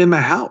seen it in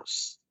the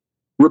House.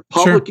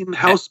 Republican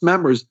House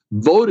members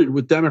voted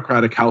with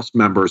Democratic House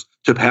members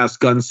to pass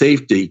gun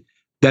safety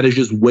that is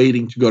just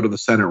waiting to go to the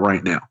Senate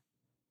right now.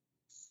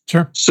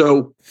 Sure.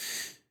 So,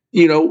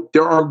 you know,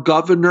 there are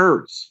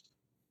governors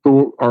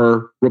who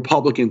are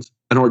Republicans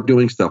and are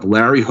doing stuff.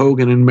 Larry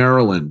Hogan in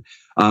Maryland,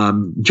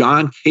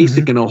 John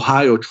Kasich in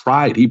Ohio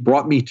tried. He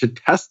brought me to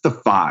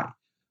testify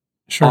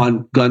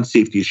on gun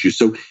safety issues.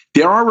 So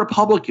there are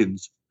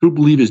Republicans who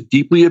believe as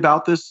deeply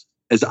about this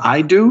as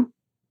I do,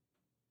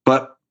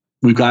 but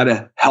we've got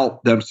to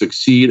help them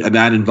succeed, and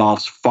that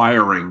involves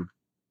firing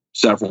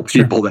several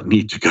people that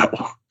need to go.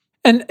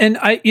 And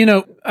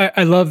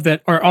I love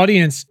that our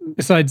audience,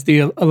 besides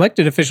the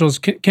elected officials,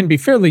 can be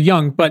fairly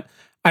young, but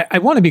I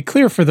want to be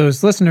clear for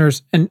those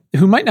listeners and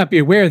who might not be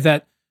aware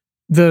that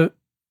the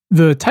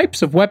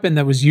types of weapon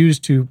that was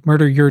used to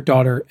murder your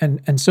daughter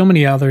and so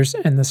many others,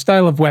 and the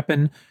style of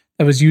weapon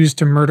that was used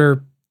to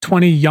murder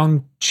 20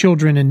 young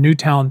children in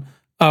Newtown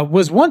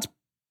was once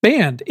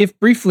banned, if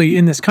briefly,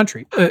 in this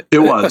country. It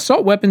was.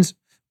 Assault weapons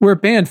were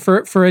banned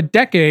for a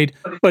decade,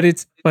 but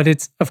it's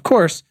of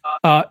course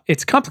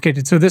it's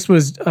complicated. So this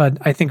was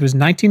I think it was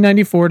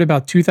 1994 to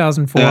about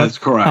 2004. That's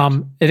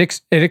correct.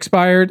 It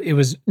expired. It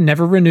was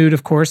never renewed.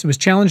 Of course, it was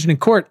challenged in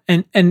court,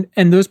 and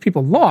those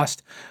people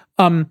lost.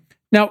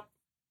 Now,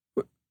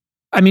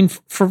 I mean,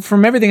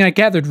 from everything I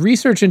gathered,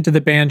 research into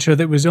the ban showed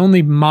that it was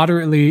only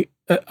moderately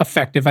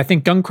effective. I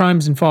think gun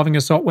crimes involving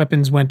assault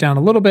weapons went down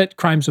a little bit.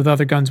 Crimes with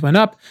other guns went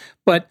up.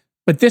 But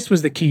this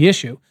was the key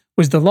issue,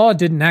 was the law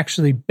didn't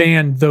actually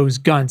ban those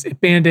guns.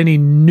 It banned any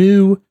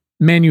new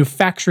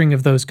manufacturing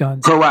of those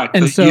guns. Correct.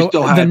 And so you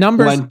still had the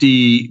numbers,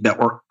 plenty that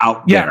were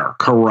out there.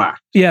 Correct.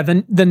 Yeah.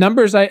 The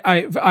numbers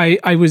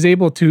I was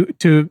able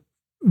to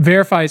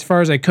verify as far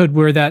as I could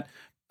were that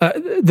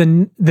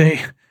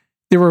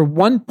there were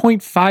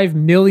 1.5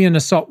 million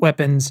assault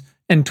weapons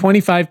and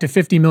 25 to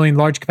 50 million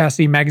large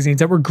capacity magazines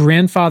that were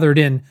grandfathered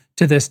in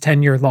to this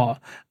 10-year law.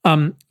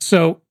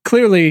 So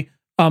clearly,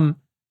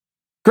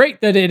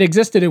 great that it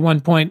existed at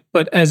one point,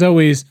 but as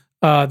always,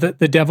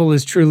 the devil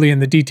is truly in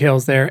the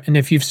details there. And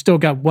if you've still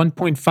got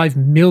 1.5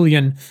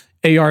 million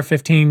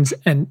AR-15s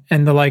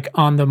and the like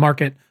on the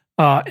market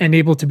and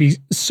able to be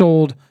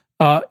sold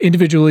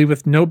individually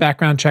with no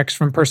background checks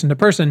from person to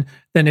person,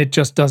 then it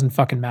just doesn't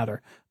fucking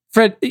matter.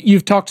 Fred,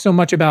 you've talked so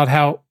much about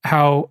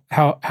how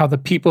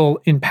the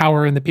people in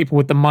power and the people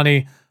with the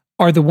money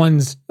are the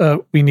ones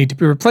we need to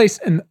be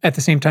replaced, and at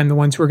the same time, the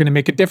ones who are going to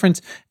make a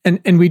difference.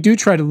 And we do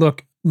try to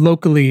look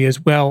locally as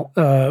well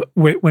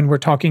when we're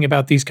talking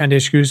about these kind of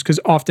issues,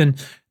 because often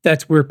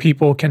that's where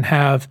people can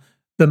have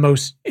the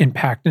most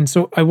impact. And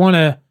so I want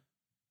to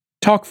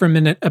talk for a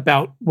minute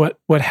about what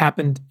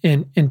happened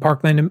in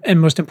Parkland, and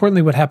most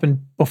importantly, what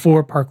happened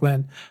before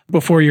Parkland,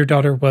 before your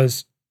daughter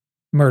was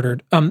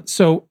murdered.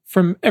 So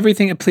from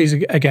everything, please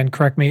again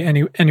correct me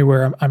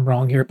anywhere I'm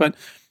wrong here, but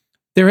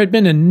there had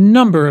been a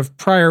number of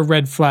prior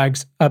red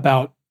flags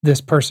about this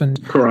person.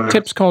 Correct.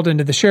 Tips called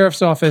into the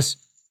sheriff's office,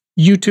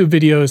 YouTube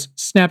videos,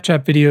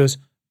 Snapchat videos,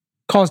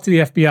 calls to the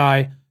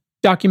FBI,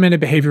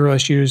 documented behavioral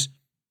issues.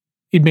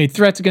 He'd made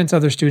threats against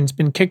other students,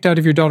 been kicked out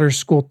of your daughter's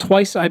school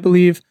twice, I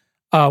believe,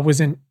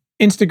 was in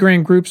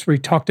Instagram groups where he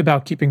talked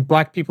about keeping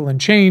black people in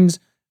chains,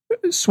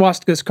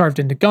 swastikas carved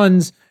into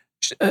guns.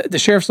 The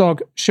sheriff's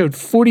log showed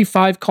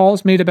 45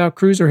 calls made about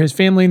Cruz or his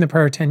family in the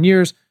prior 10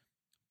 years,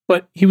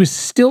 but he was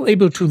still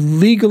able to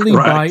legally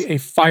buy a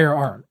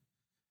firearm.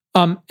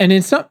 And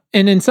in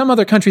some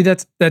other country,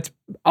 that's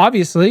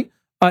obviously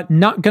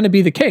not going to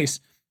be the case.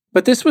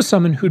 But this was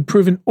someone who'd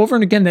proven over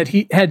and again that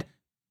he had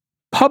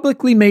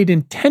publicly made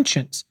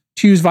intentions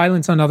to use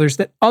violence on others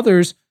that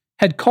others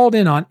had called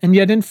in on, and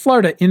yet in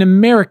Florida, in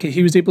America,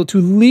 he was able to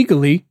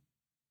legally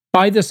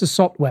buy this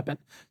assault weapon.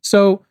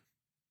 So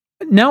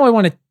now I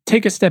want to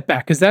take a step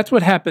back, because that's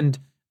what happened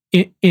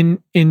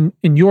in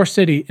your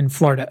city in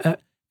Florida.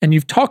 And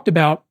you've talked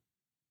about,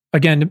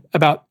 again,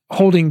 about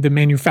holding the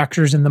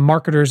manufacturers and the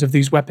marketers of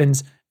these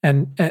weapons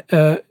and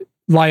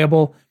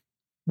liable.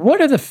 What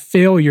were the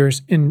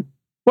failures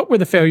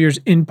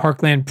in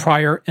Parkland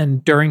prior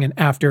and during and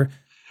after,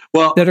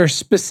 that are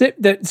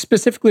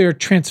specifically are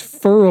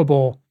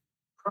transferable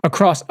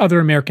across other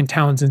American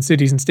towns and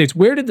cities and states?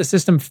 Where did the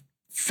system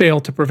fail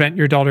to prevent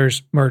your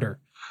daughter's murder?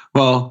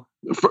 Well,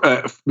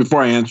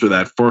 before I answer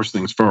that, first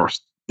things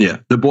first. Yeah,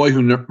 the boy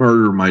who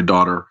murdered my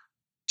daughter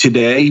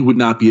today would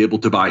not be able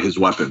to buy his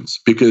weapons,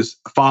 because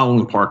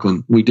following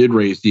Parkland, we did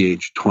raise the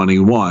age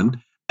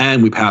 21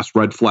 and we passed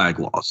red flag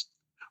laws,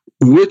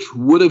 which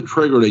would have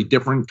triggered a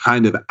different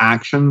kind of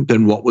action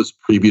than what was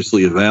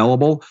previously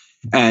available.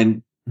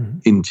 And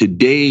in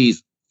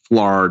today's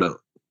Florida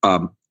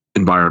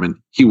environment,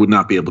 he would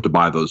not be able to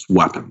buy those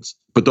weapons.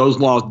 But those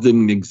laws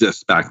didn't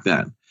exist back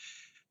then.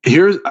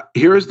 Here's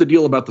the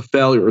deal about the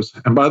failures.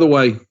 And by the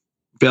way,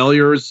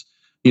 failures,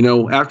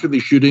 after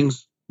these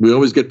shootings, we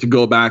always get to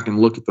go back and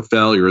look at the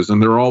failures,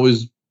 and there are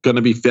always going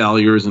to be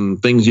failures and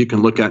things you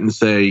can look at and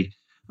say,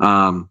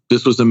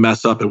 this was a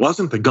mess up. It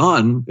wasn't the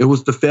gun, it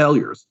was the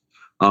failures.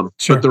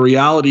 Sure. But the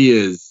reality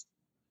is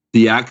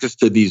the access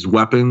to these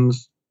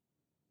weapons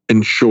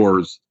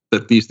ensures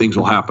that these things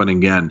will happen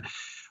again.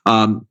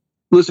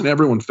 Listen,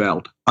 everyone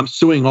failed. I'm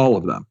suing all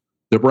of them.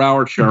 The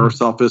Broward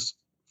Sheriff's Office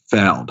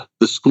failed.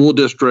 The school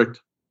district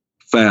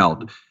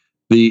failed.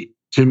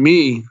 To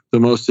me, the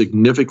most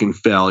significant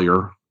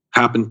failure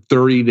happened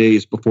 30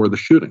 days before the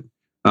shooting.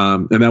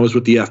 And that was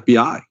with the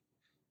FBI.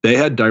 They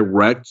had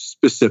direct,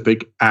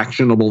 specific,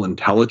 actionable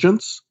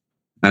intelligence.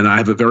 And I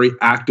have a very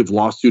active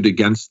lawsuit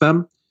against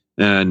them.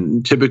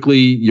 And typically,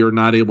 you're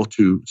not able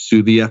to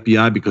sue the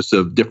FBI because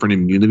of different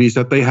immunities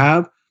that they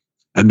have.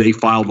 And they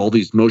filed all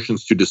these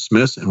motions to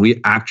dismiss. And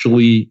we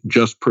actually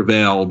just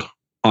prevailed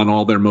on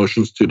all their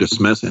motions to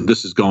dismiss. And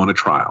this is going to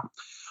trial.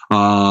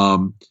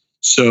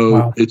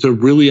 So it's a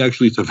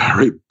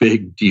very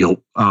big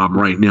deal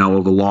right now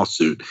of a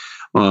lawsuit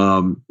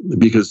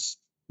because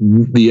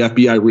the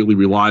FBI really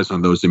relies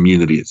on those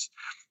immunities.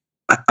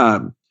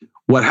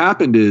 What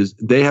happened is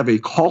they have a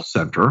call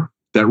center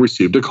that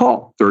received a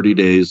call 30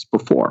 days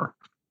before.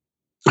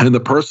 And the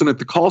person at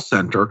the call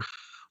center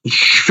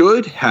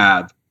should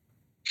have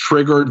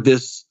triggered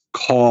this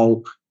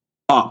call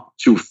up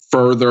to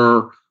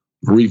further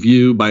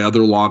review by other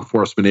law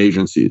enforcement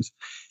agencies.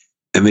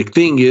 And the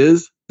thing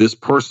is, this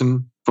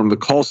person from the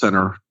call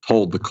center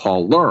told the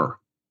caller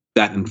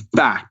that, in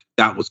fact,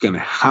 that was going to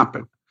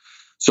happen.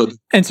 So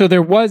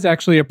there was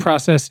actually a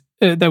process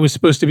that was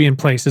supposed to be in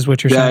place, is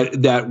what you're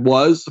saying? That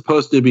was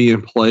supposed to be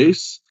in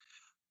place,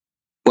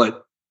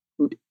 but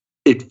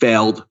it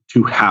failed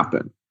to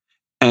happen.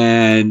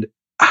 And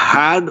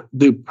had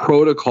the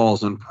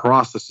protocols and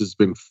processes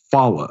been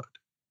followed,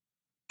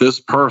 this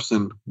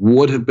person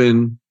would have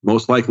been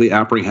most likely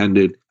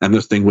apprehended and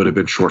this thing would have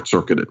been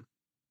short-circuited.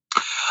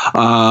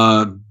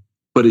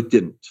 But it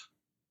didn't.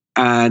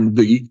 And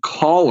the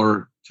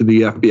caller to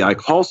the FBI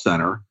call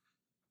center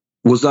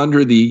was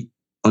under the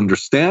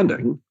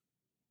understanding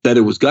that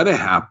it was going to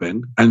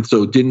happen, and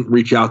so didn't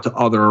reach out to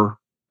other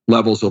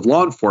levels of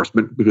law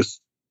enforcement because,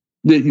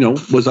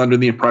 was under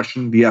the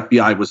impression the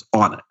FBI was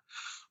on it.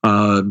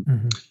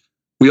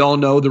 We all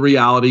know the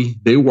reality.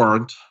 They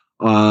weren't.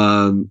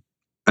 And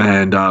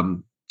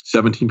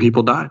 17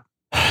 people died.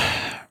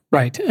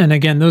 Right. And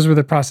again, those were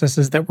the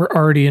processes that were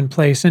already in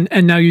place.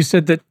 And now you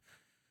said that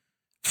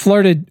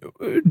Florida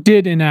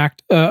did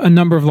enact a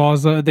number of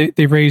laws.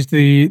 They raised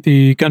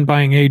the gun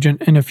buying age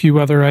and a few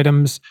other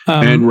items.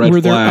 And red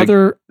flag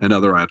and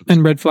other items.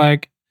 And red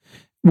flag.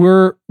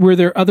 Were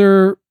there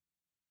other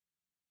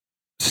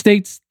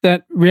states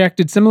that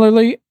reacted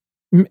similarly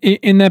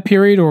in that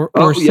period or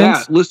since?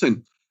 Yeah,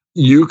 listen.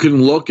 You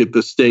can look at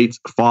the states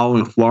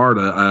following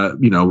Florida.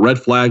 Red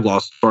flag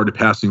laws started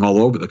passing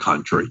all over the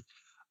country.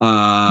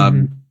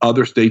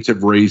 Other states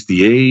have raised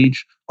the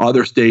age.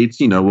 Other states,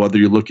 whether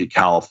you look at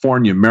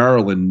California,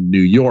 Maryland,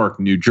 New York,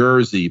 New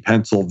Jersey,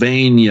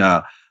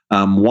 Pennsylvania,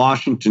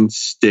 Washington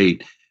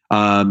State,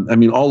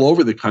 all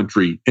over the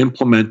country,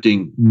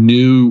 implementing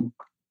new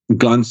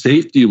gun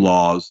safety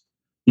laws,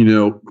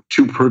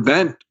 to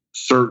prevent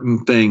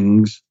certain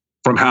things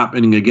from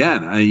happening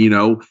again.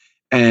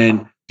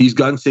 And these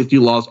gun safety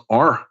laws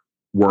are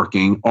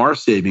working, are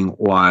saving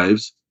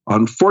lives.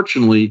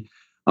 Unfortunately,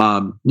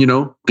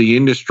 the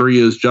industry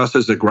is just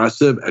as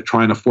aggressive at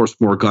trying to force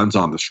more guns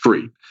on the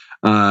street.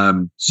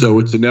 So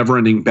it's a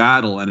never-ending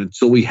battle. And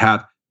until we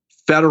have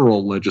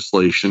federal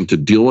legislation to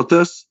deal with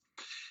this,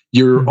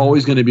 you're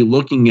always going to be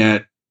looking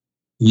at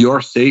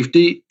your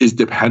safety is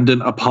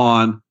dependent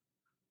upon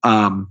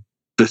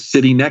the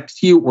city next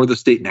to you or the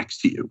state next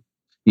to you.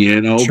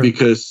 Sure.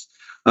 Because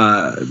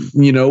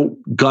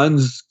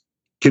guns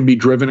can be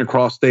driven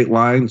across state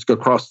lines,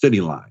 across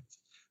city lines.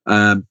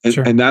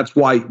 Sure. And that's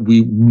why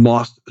we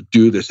must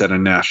do this at a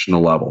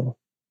national level.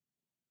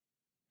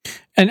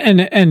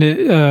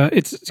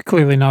 It's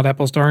clearly not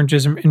apples to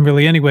oranges in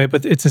really any way,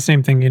 but it's the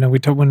same thing.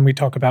 When we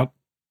talk about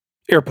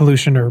air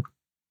pollution or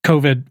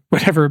COVID,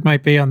 whatever it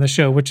might be on the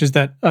show, which is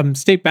that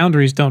state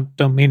boundaries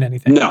don't mean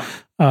anything.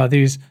 No,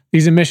 these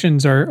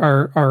emissions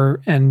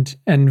are and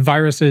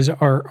viruses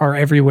are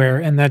everywhere,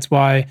 and that's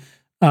why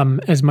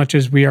as much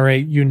as we are a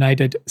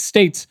United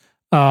States.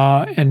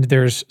 And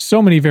there's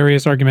so many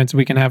various arguments.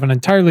 We can have an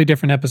entirely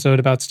different episode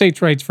about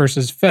states' rights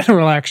versus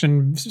federal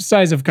action,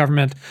 size of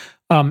government.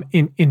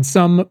 In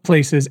some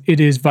places, it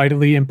is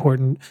vitally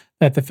important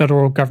that the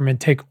federal government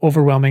take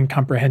overwhelming,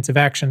 comprehensive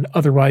action.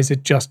 Otherwise,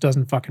 it just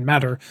doesn't fucking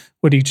matter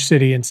what each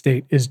city and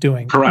state is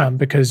doing. Correct.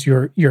 Because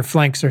your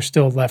flanks are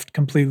still left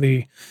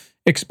completely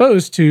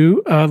exposed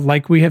to,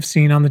 like we have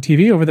seen on the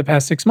TV over the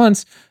past 6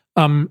 months,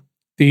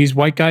 these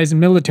white guys in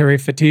military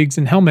fatigues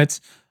and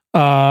helmets,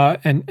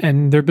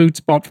 and their boots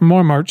bought from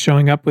Walmart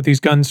showing up with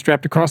these guns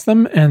strapped across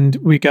them, and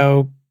we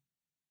go,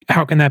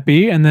 how can that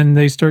be? And then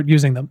they start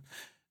using them,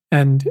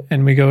 and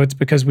we go, it's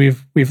because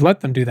we've let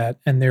them do that,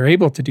 and they're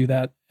able to do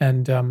that,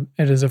 and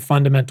it is a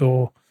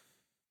fundamental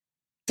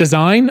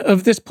design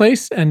of this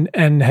place,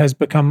 and has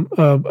become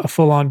a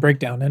full on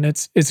breakdown, and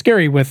it's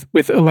scary with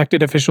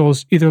elected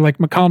officials either like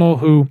McConnell,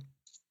 who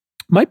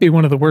might be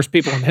one of the worst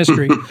people in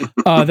history,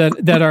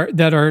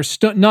 that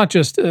are not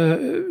just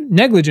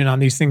negligent on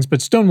these things,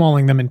 but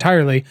stonewalling them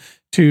entirely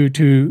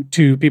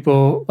to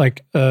people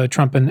like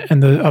Trump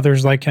and the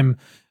others like him,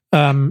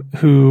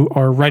 who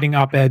are writing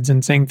op-eds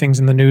and saying things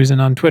in the news and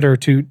on Twitter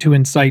to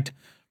incite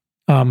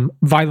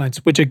violence,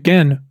 which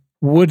again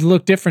would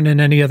look different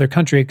in any other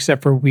country,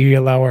 except for we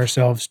allow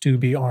ourselves to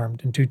be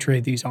armed and to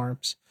trade these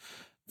arms.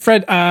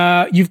 Fred,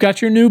 you've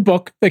got your new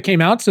book that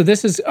came out. So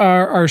this is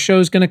our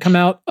show's going to come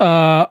out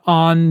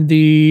on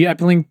the, I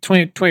believe,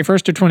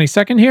 21st or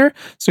 22nd here.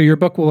 So your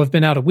book will have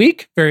been out a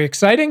week. Very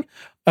exciting.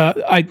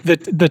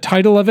 The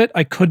title of it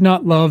I could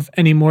not love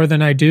any more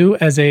than I do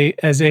as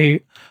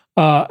a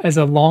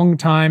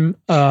longtime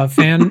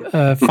fan.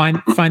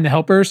 Find the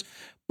Helpers.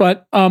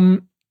 But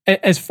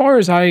as far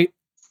as I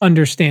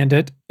understand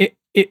it, it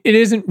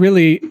isn't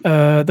really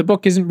the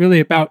book isn't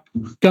really about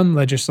gun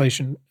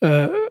legislation.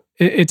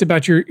 It's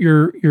about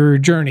your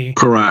journey.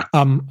 correct.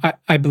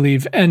 I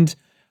believe. And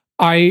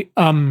I,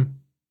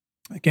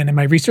 again, in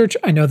my research,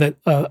 I know that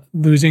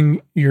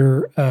losing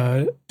your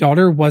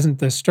daughter wasn't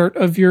the start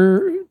of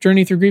your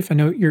journey through grief. I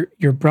know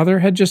your brother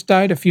had just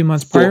died a few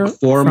months prior.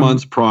 Four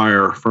months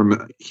prior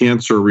from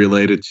cancer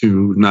related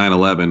to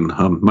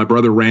 9/11. My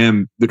brother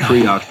ran the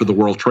triage for the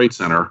World Trade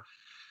Center,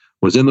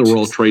 was in the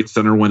World Trade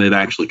Center when it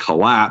actually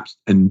collapsed,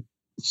 and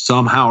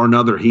somehow or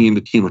another, he and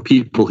the team of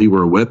people he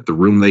were with, the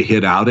room they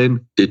hid out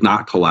in, did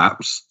not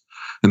collapse.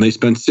 And they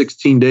spent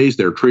 16 days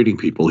there treating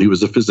people. He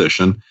was a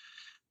physician,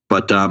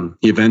 but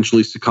he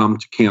eventually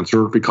succumbed to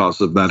cancer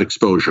because of that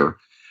exposure.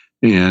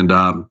 And,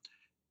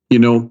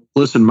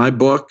 listen, my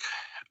book,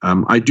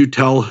 I do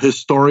tell his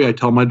story. I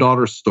tell my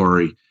daughter's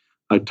story.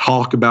 I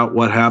talk about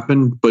what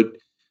happened, but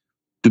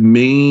the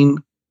main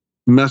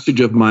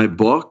message of my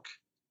book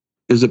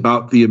is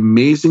about the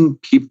amazing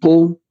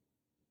people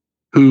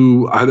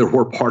who either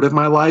were part of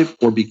my life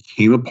or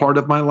became a part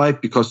of my life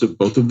because of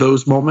both of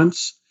those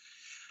moments,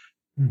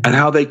 and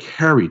how they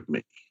carried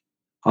me,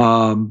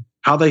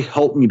 how they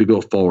helped me to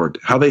go forward,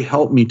 how they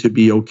helped me to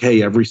be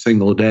okay every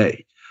single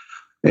day.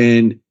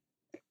 And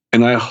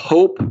I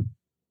hope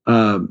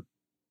that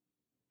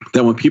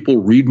when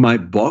people read my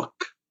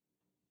book,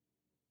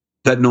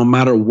 that no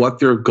matter what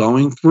they're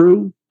going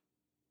through,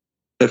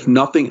 if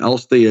nothing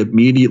else, they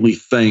immediately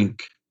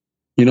think,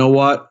 you know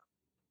what?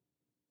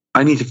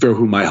 I need to figure out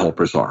who my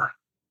helpers are.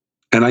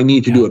 And I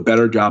need to do a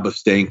better job of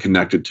staying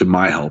connected to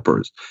my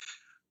helpers.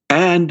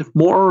 And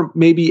more,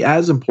 maybe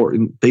as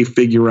important, they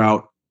figure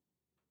out,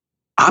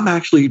 I'm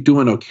actually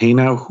doing okay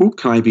now. Who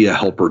can I be a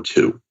helper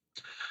to?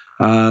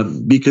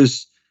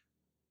 Because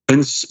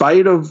in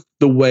spite of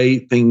the way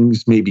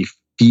things maybe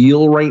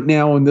feel right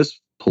now in this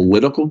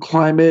political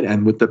climate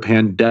and with the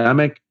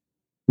pandemic,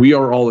 we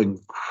are all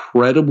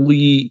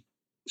incredibly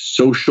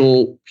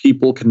social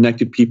people,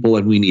 connected people,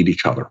 and we need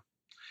each other.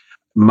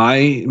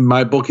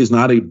 My book is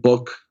not a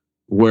book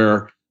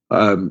where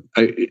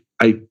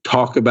I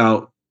talk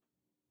about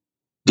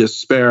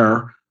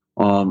despair.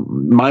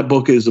 My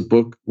book is a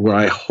book where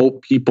I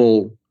hope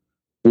people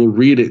will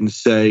read it and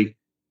say,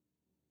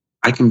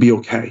 I can be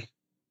okay.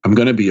 I'm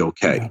going to be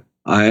okay.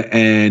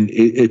 And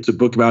it's a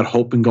book about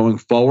hope and going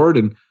forward.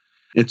 And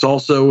it's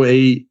also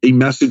a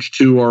message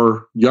to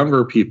our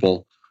younger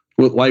people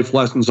with life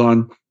lessons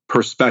on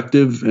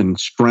perspective and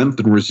strength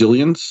and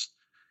resilience,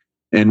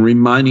 and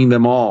reminding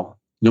them all,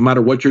 no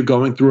matter what you're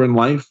going through in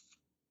life,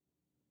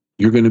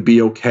 you're going to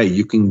be okay.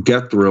 You can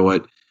get through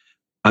it.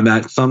 And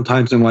that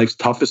sometimes in life's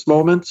toughest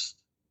moments,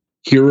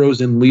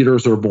 heroes and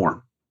leaders are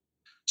born.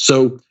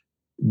 So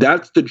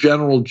that's the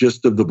general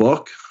gist of the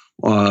book.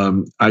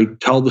 I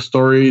tell the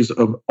stories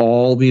of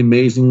all the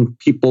amazing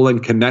people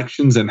and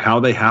connections and how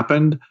they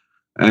happened.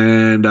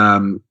 And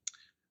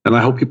I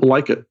hope people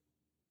like it.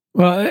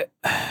 Well,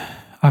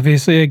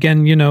 Obviously,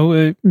 again,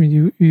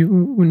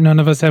 none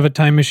of us have a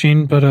time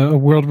machine, but a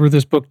world where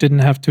this book didn't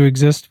have to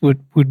exist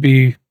would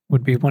be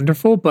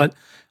wonderful. But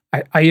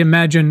I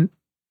imagine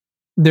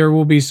there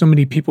will be so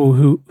many people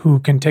who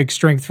can take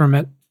strength from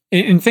it.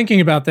 In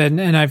thinking about that,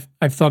 and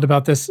I've thought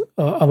about this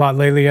a lot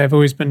lately. I've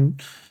always been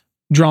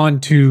drawn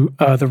to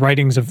the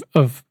writings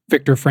of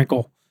Viktor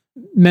Frankl.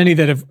 Many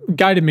that have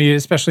guided me,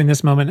 especially in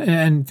this moment.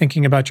 And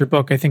thinking about your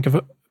book, I think of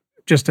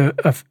just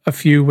a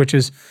few, which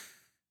is,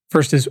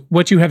 first is,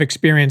 what you have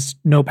experienced,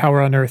 no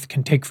power on earth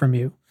can take from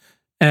you.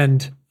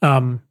 And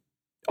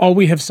all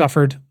we have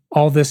suffered,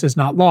 all this is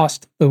not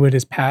lost, though it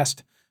is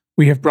past.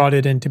 We have brought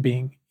it into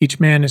being. Each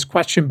man is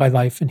questioned by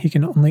life, and he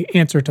can only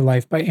answer to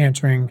life by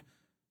answering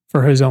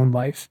for his own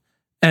life.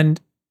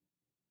 And,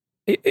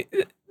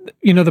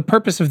 the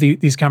purpose of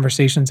these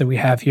conversations that we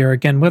have here,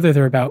 again, whether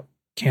they're about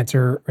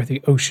cancer or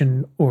the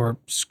ocean or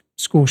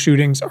school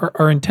shootings,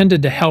 are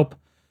intended to help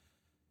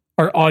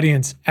our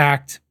audience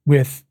act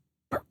with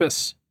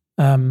purpose.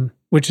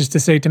 Which is to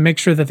say, to make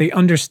sure that they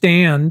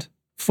understand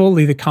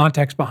fully the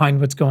context behind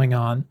what's going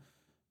on,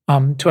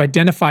 to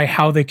identify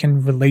how they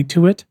can relate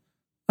to it,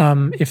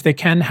 if they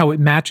can, how it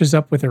matches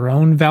up with their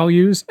own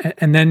values,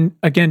 and then,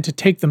 again, to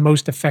take the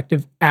most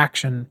effective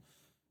action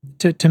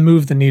to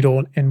move the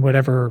needle in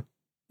whatever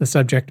the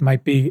subject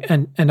might be.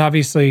 And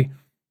obviously,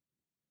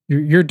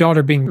 your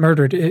daughter being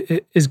murdered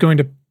is going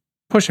to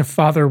push a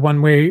father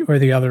one way or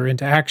the other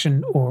into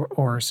action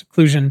or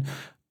seclusion.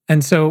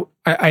 And so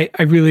I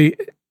really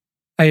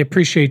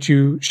appreciate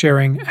you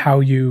sharing how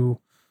you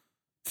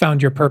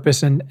found your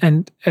purpose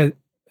and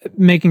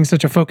making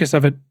such a focus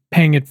of it,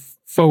 paying it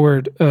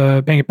forward,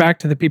 paying it back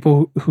to the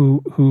people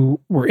who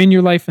were in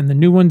your life and the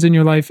new ones in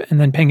your life,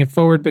 and then paying it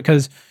forward,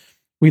 because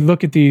we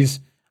look at these.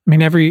 I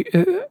mean,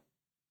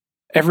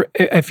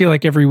 I feel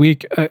like every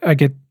week I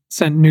get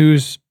sent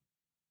news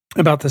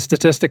about the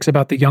statistics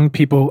about the young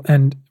people,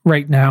 and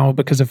right now,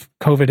 because of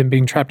COVID and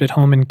being trapped at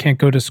home and can't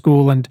go to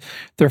school, and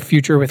their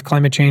future with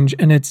climate change,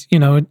 and it's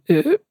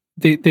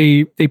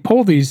they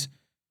poll these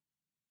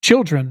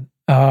children,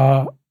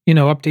 up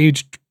to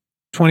age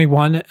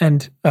 21,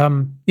 and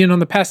in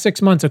the past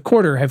 6 months, a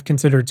quarter have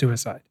considered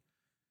suicide.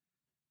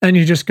 And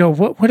you just go,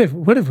 what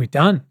have we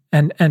done,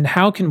 and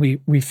how can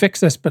we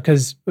fix this?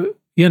 Because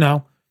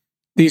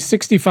these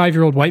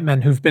 65-year-old white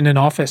men who've been in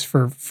office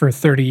for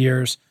 30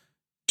 years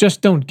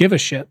just don't give a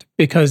shit,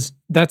 because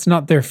that's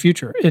not their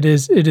future. It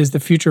is the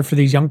future for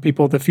these young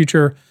people, the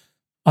future,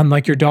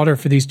 unlike your daughter,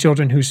 for these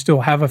children who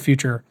still have a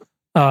future.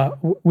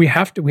 We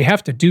have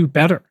to do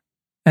better.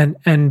 And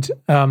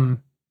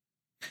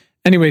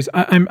anyways,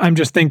 I'm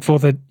just thankful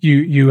that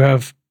you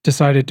have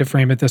decided to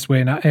frame it this way,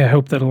 and I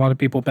hope that a lot of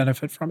people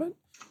benefit from it.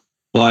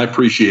 Well, I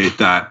appreciate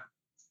that.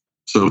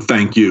 So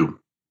thank you.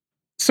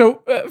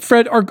 So,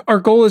 Fred, our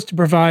goal is to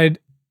provide,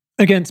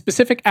 again,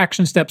 specific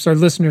action steps our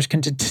listeners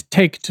can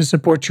take to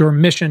support your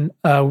mission.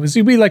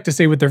 We like to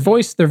say with their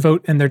voice, their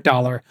vote, and their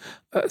dollar.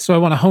 So I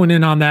want to hone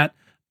in on that.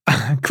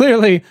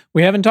 Clearly,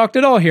 we haven't talked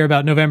at all here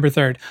about November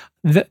 3rd.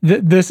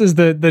 This is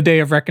the day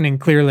of reckoning,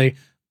 clearly.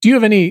 Do you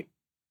have any...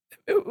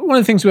 One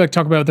of the things we like to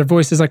talk about with their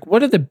voice is, like,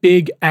 what are the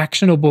big,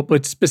 actionable,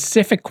 but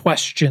specific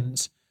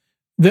questions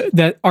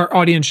that our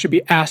audience should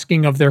be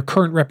asking of their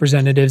current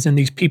representatives and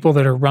these people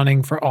that are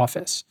running for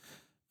office,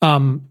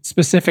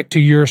 specific to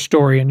your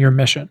story and your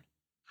mission?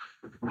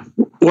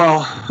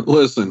 Well,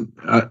 listen,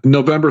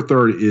 November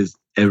 3rd is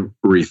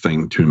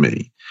everything to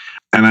me.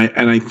 And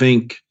I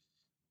think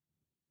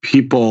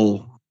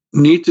people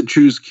need to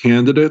choose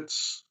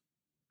candidates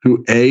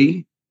who,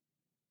 A,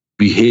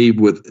 behave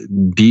with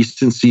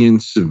decency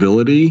and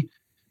civility,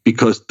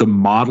 because the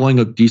modeling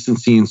of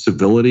decency and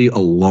civility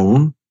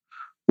alone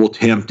will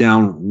tamp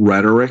down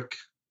rhetoric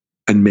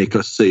and make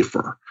us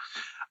safer.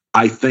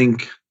 I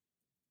think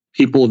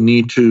people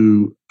need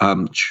to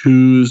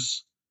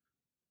choose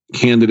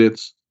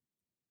candidates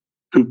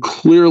who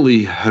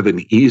clearly have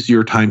an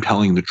easier time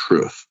telling the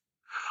truth.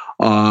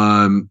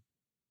 And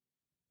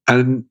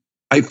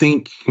I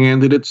think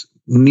candidates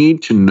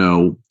need to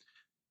know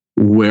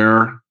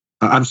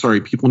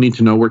people need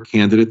to know where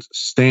candidates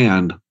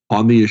stand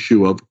on the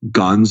issue of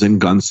guns and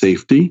gun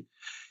safety,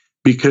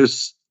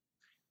 because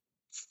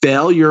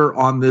failure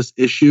on this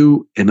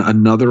issue in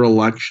another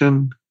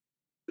election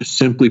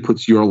simply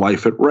puts your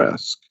life at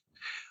risk.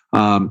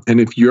 And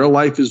if your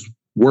life is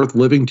worth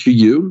living to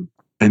you,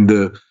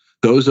 and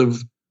those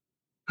of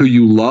who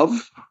you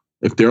love,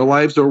 if their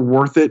lives are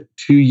worth it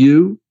to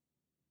you,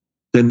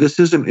 then this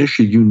is an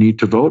issue you need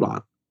to vote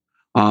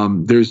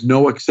on. There's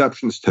no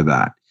exceptions to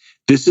that.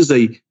 This is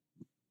a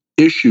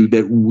issue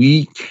that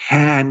we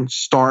can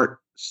start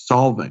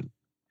solving,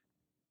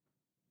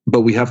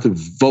 but we have to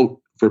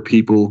vote for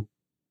people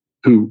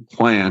who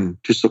plan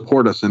to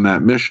support us in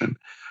that mission.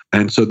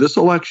 And so this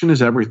election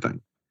is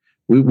everything.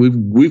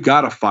 We've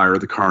got to fire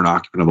the current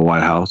occupant of the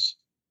White House.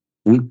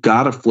 We've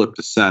got to flip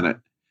the Senate.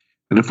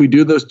 And if we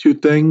do those two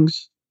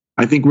things,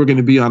 I think we're going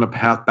to be on a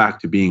path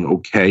back to being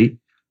okay,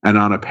 and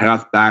on a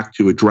path back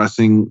to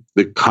addressing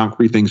the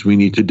concrete things we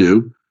need to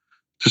do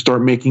to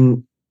start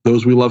making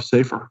those we love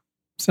safer.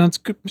 Sounds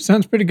good.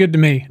 Sounds pretty good to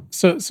me.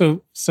 So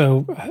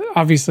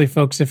obviously,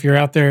 folks, if you're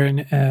out there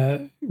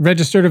and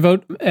register to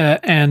vote,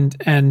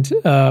 and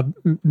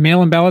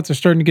mail-in ballots are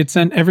starting to get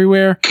sent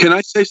everywhere. Can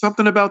I say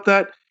something about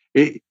that?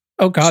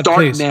 Oh God, start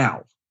please.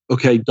 now.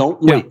 Okay,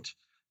 don't wait.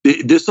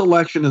 This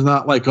election is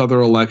not like other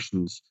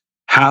elections.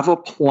 Have a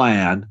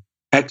plan,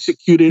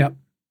 execute it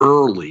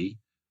early.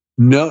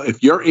 No,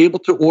 if you're able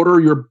to order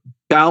your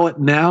ballot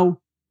now,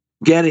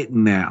 get it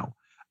now.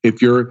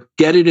 If you're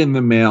get it in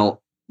the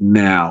mail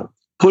now.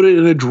 Put it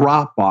in a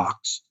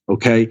Dropbox,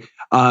 okay?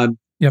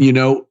 You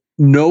know,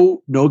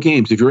 no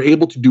games. If you're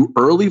able to do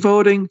early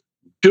voting,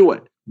 do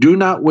it. Do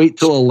not wait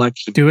till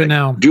election. Do it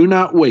now. Do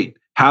not wait.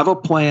 Have a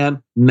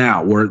plan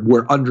now.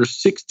 We're under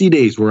 60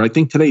 days. Where I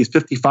think today is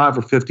 55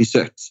 or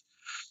 56.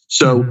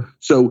 So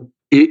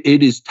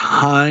it is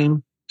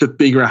time to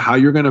figure out how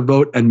you're going to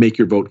vote and make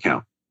your vote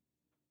count.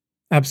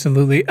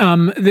 Absolutely.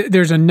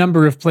 There's a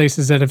number of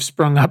places that have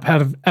sprung up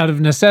out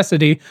of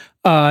necessity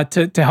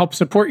to help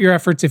support your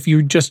efforts. If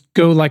you just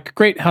go like,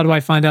 great, how do I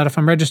find out if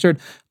I'm registered?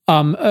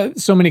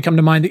 So many come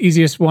to mind. The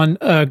easiest one,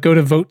 go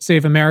to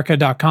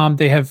votesaveamerica.com.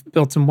 They have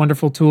built some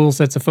wonderful tools.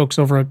 That's the folks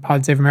over at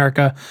Pod Save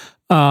America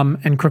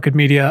and Crooked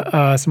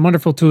Media. Some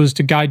wonderful tools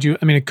to guide you.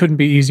 I mean, it couldn't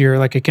be easier.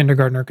 Like a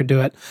kindergartner could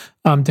do it,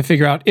 to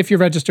figure out if you're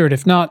registered,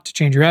 if not, to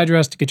change your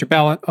address, to get your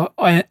ballot.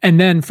 And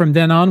then from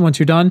then on, once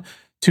you're done,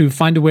 to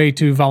find a way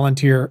to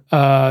volunteer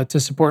to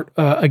support,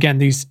 again,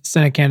 these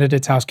Senate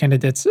candidates, House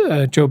candidates,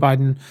 Joe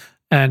Biden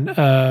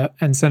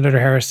and Senator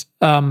Harris.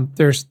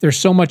 There's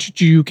so much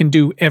you can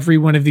do every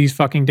one of these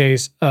fucking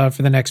days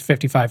for the next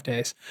 55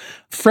 days.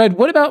 Fred,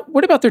 what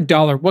about their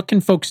dollar? What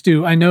can folks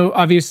do? I know,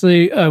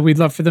 obviously, we'd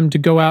love for them to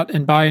go out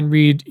and buy and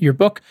read your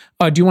book.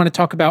 Do you want to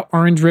talk about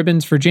Orange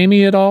Ribbons for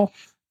Jamie at all?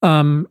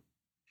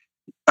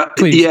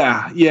 Please.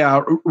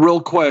 Yeah,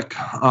 real quick.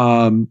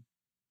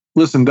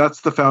 Listen,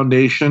 that's the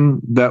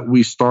foundation that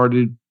we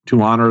started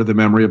to honor the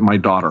memory of my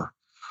daughter.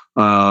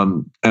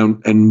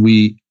 And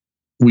we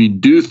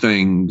do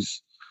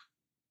things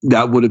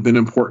that would have been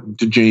important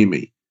to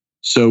Jamie.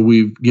 So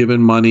we've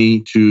given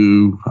money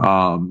to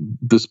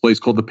this place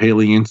called the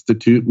Paley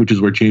Institute, which is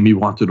where Jamie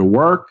wanted to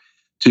work,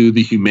 to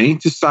the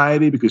Humane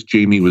Society, because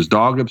Jamie was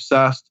dog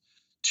obsessed,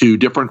 to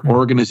different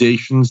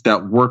organizations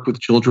that work with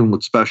children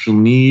with special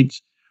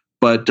needs.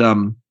 But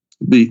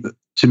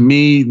to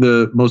me,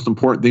 the most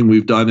important thing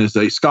we've done is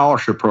a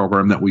scholarship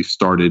program that we've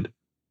started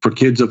for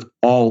kids of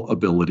all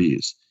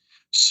abilities.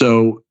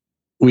 So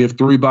we have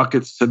 3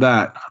 buckets to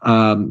that.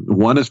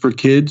 One is for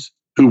kids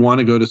who want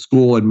to go to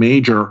school and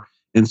major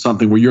in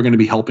something where you're going to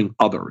be helping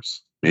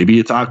others. Maybe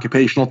it's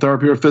occupational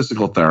therapy or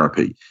physical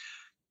therapy.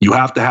 You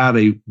have to have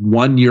a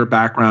 1-year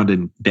background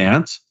in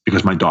dance,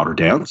 because my daughter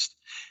danced.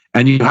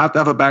 And you have to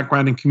have a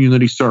background in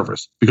community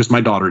service, because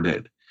my daughter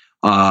did.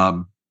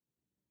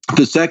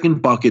 The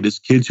second bucket is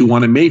kids who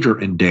want to major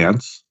in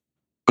dance,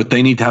 but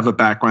they need to have a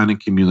background in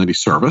community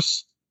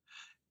service.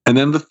 And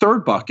then the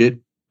third bucket,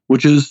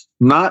 which is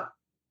not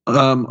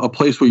a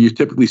place where you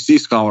typically see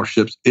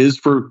scholarships, is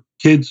for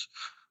kids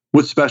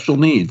with special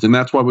needs. And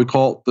that's why we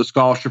call it the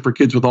Scholarship for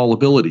Kids with All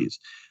Abilities,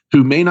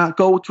 who may not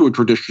go to a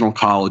traditional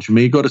college,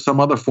 may go to some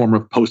other form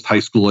of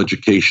post-high school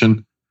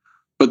education,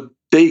 but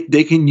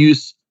they can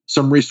use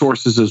some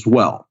resources as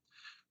well.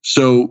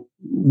 So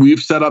we've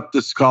set up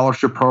this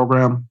scholarship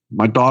program.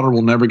 My daughter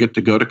will never get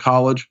to go to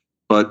college,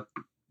 but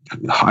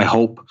I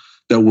hope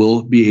that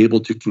we'll be able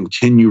to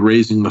continue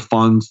raising the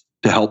funds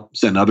to help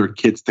send other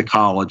kids to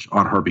college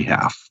on her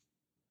behalf.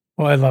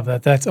 Well, I love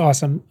that. That's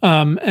awesome.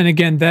 And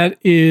again, that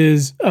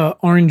is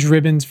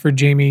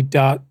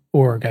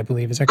orangeribbonsforjamie.org, I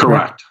believe. Is that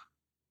correct?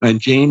 And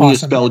Jamie is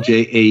spelled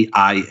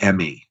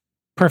Jaime.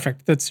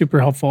 Perfect. That's super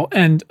helpful.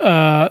 And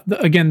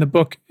again, the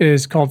book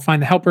is called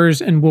Find the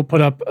Helpers, and we'll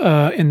put up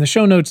in the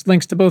show notes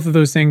links to both of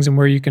those things and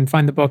where you can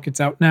find the book.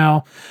 It's out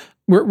now.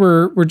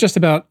 We're just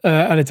about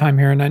out of time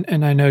here,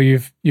 and I know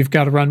you've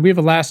got to run. We have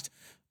a last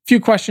few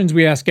questions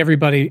we ask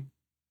everybody.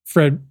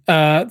 Fred,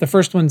 the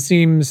first one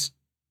seems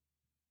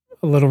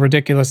a little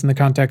ridiculous in the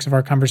context of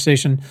our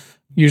conversation.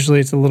 Usually,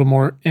 it's a little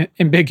more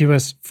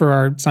ambiguous for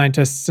our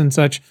scientists and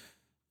such.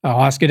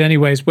 I'll ask it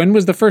anyways. When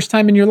was the first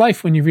time in your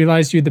life when you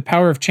realized you had the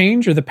power of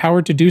change or the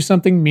power to do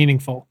something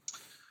meaningful?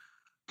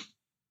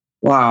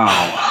 Wow.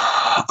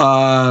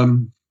 I've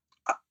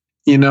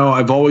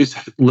always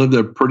lived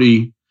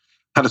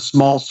had a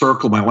small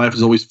circle. My life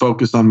is always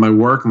focused on my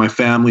work, my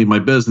family, my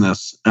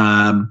business.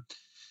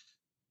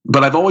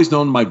 But I've always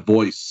known my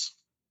voice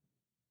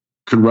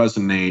could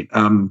resonate.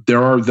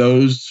 There are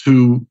those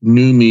who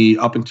knew me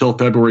up until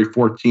February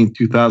 14th,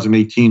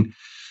 2018,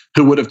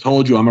 who would have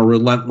told you I'm a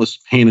relentless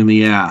pain in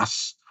the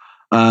ass.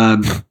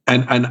 And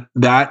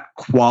that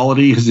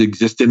quality has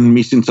existed in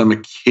me since I'm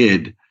a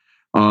kid.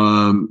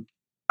 And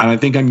I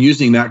think I'm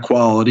using that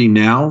quality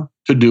now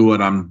to do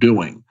what I'm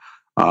doing.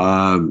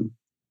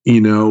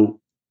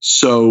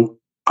 So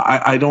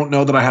I don't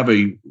know that I have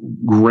a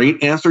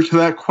great answer to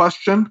that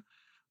question,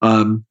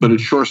 but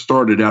it sure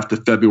started after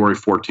February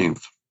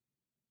 14th.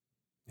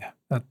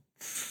 Yeah.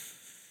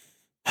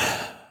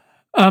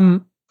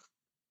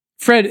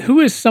 Fred, who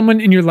is someone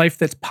in your life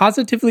that's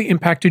positively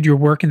impacted your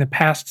work in the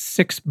past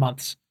 6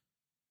 months?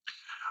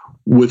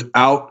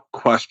 Without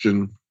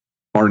question,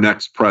 our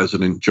next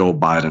president, Joe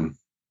Biden.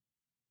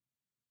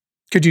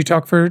 Could you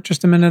talk for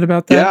just a minute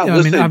about that? Yeah,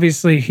 I mean,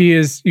 obviously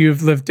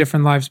you've lived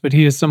different lives, but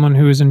he is someone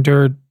who has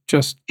endured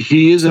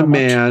He is a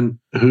man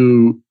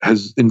who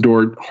has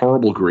endured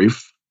horrible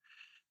grief,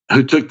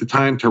 who took the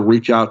time to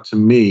reach out to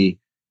me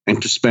and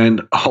to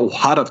spend a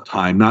lot of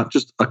time, not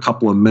just a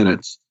couple of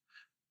minutes,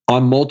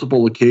 on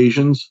multiple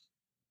occasions,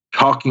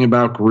 talking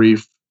about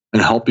grief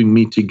and helping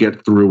me to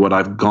get through what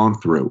I've gone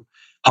through,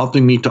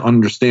 helping me to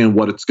understand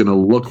what it's going to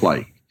look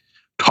like,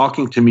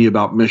 talking to me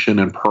about mission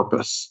and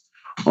purpose.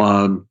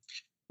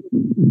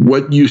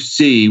 What you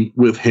see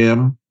with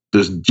him,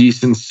 this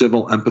decent,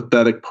 civil,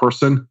 empathetic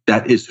person,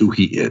 that is who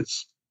he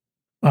is.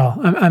 Well,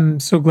 I'm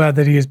so glad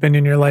that he has been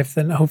in your life.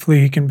 Then hopefully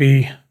he can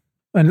be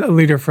a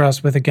leader for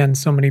us with, again,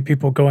 so many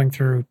people going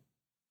through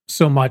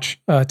so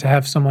much. To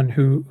have someone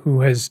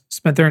who has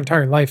spent their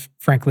entire life,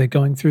 frankly,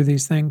 going through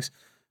these things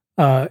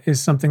is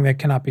something that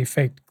cannot be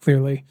faked,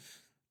 clearly.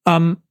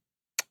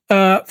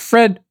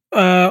 Fred,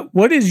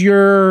 what is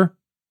your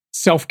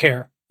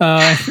self-care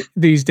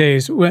these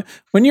days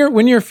when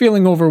you're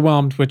feeling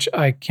overwhelmed, which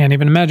I can't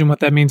even imagine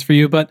what that means for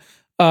you, but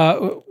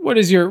what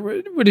is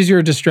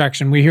your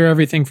distraction? We hear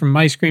everything from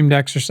ice cream to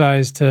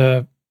exercise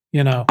to,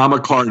 I'm a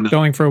car nut.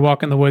 Going for a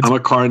walk in the woods. I'm a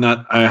car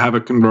nut. I have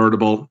a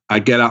convertible. I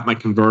get out my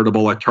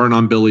convertible. I turn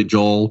on Billy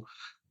Joel,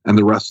 and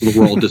the rest of the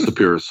world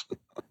disappears.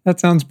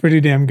 That sounds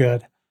pretty damn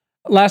good.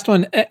 Last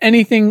one.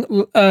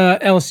 Anything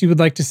else you would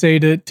like to say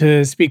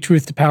to speak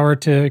truth to power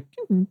to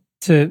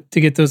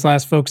get those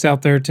last folks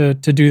out there to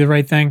do the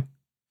right thing?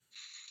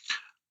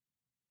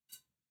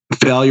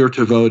 Failure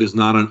to vote is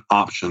not an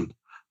option.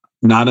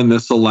 Not in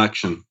this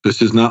election.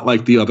 This is not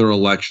like the other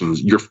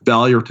elections. Your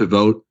failure to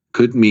vote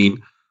could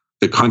mean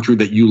the country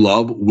that you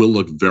love will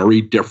look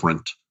very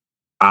different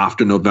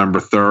after November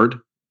 3rd.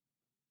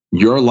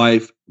 Your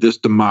life, this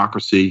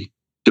democracy,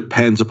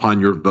 depends upon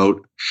your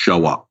vote.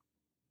 Show up.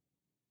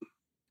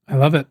 I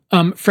love it.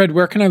 Fred,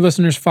 where can our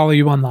listeners follow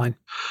you online?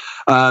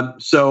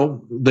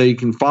 So they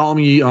can follow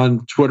me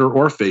on Twitter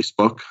or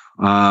Facebook.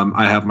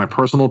 I have my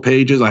personal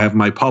pages. I have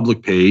my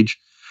public page.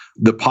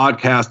 The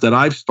podcast that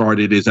I've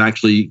started is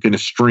actually going to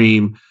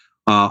stream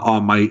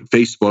on my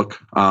Facebook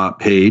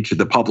page,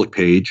 the public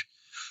page.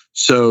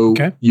 So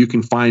You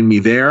can find me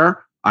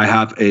there. I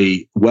have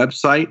a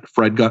website,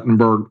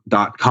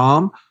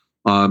 fredguttenberg.com,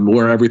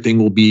 where everything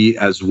will be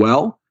as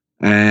well.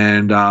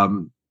 And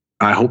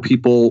I hope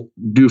people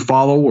do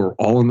follow. We're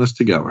all in this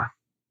together.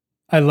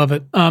 I love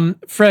it.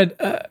 Fred,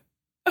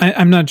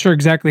 I'm not sure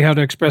exactly how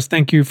to express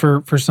thank you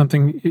for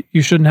something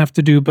you shouldn't have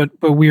to do, but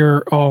we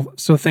are all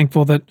so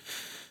thankful that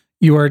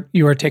you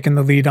are taking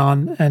the lead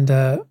on and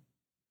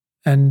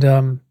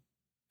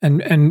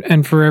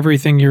for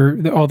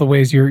everything all the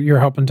ways you're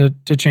helping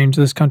to change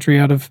this country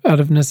out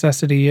of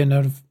necessity and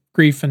out of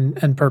grief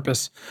and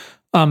purpose.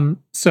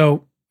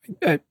 So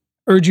I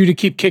urge you to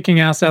keep kicking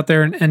ass out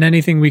there, and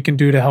anything we can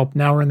do to help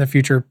now or in the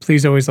future,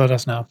 please always let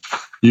us know.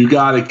 You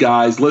got it,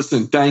 guys.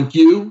 Listen, thank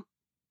you.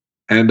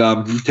 And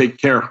you take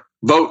care.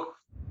 Vote.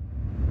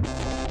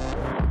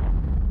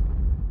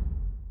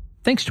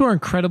 Thanks to our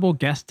incredible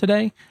guest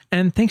today,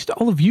 and thanks to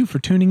all of you for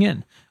tuning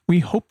in. We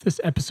hope this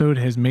episode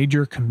has made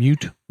your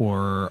commute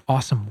or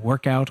awesome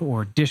workout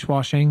or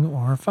dishwashing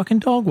or fucking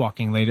dog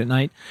walking late at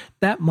night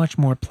that much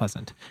more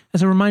pleasant.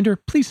 As a reminder,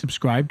 please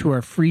subscribe to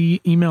our free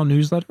email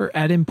newsletter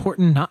at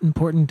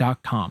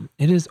importantnotimportant.com.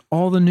 It is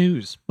all the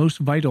news most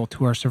vital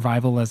to our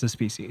survival as a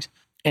species.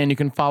 And you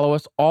can follow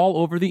us all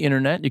over the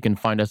internet. You can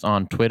find us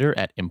on Twitter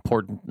at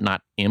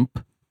importantnotimp.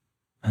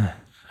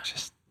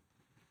 Just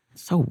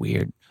so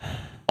weird.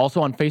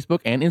 Also on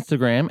Facebook and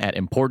Instagram at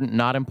Important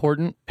Not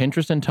Important.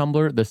 Pinterest and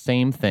Tumblr, the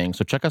same thing.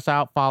 So check us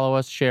out, follow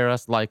us, share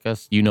us, like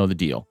us. You know the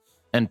deal.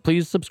 And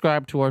please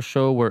subscribe to our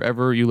show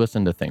wherever you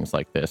listen to things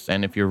like this.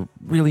 And if you're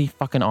really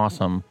fucking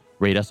awesome,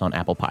 rate us on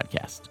Apple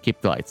Podcasts.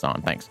 Keep the lights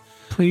on. Thanks.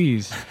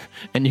 Please.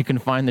 And you can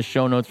find the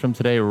show notes from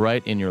today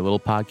right in your little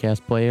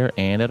podcast player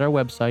and at our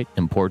website,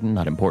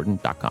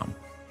 importantnotimportant.com.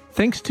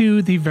 Thanks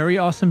to the very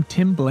awesome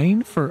Tim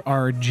Blaine for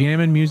our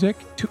jammin' music,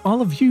 to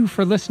all of you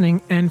for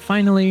listening, and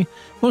finally,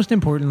 most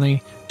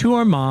importantly, to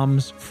our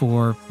moms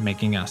for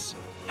making us.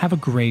 Have a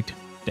great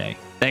day.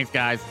 Thanks,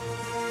 guys.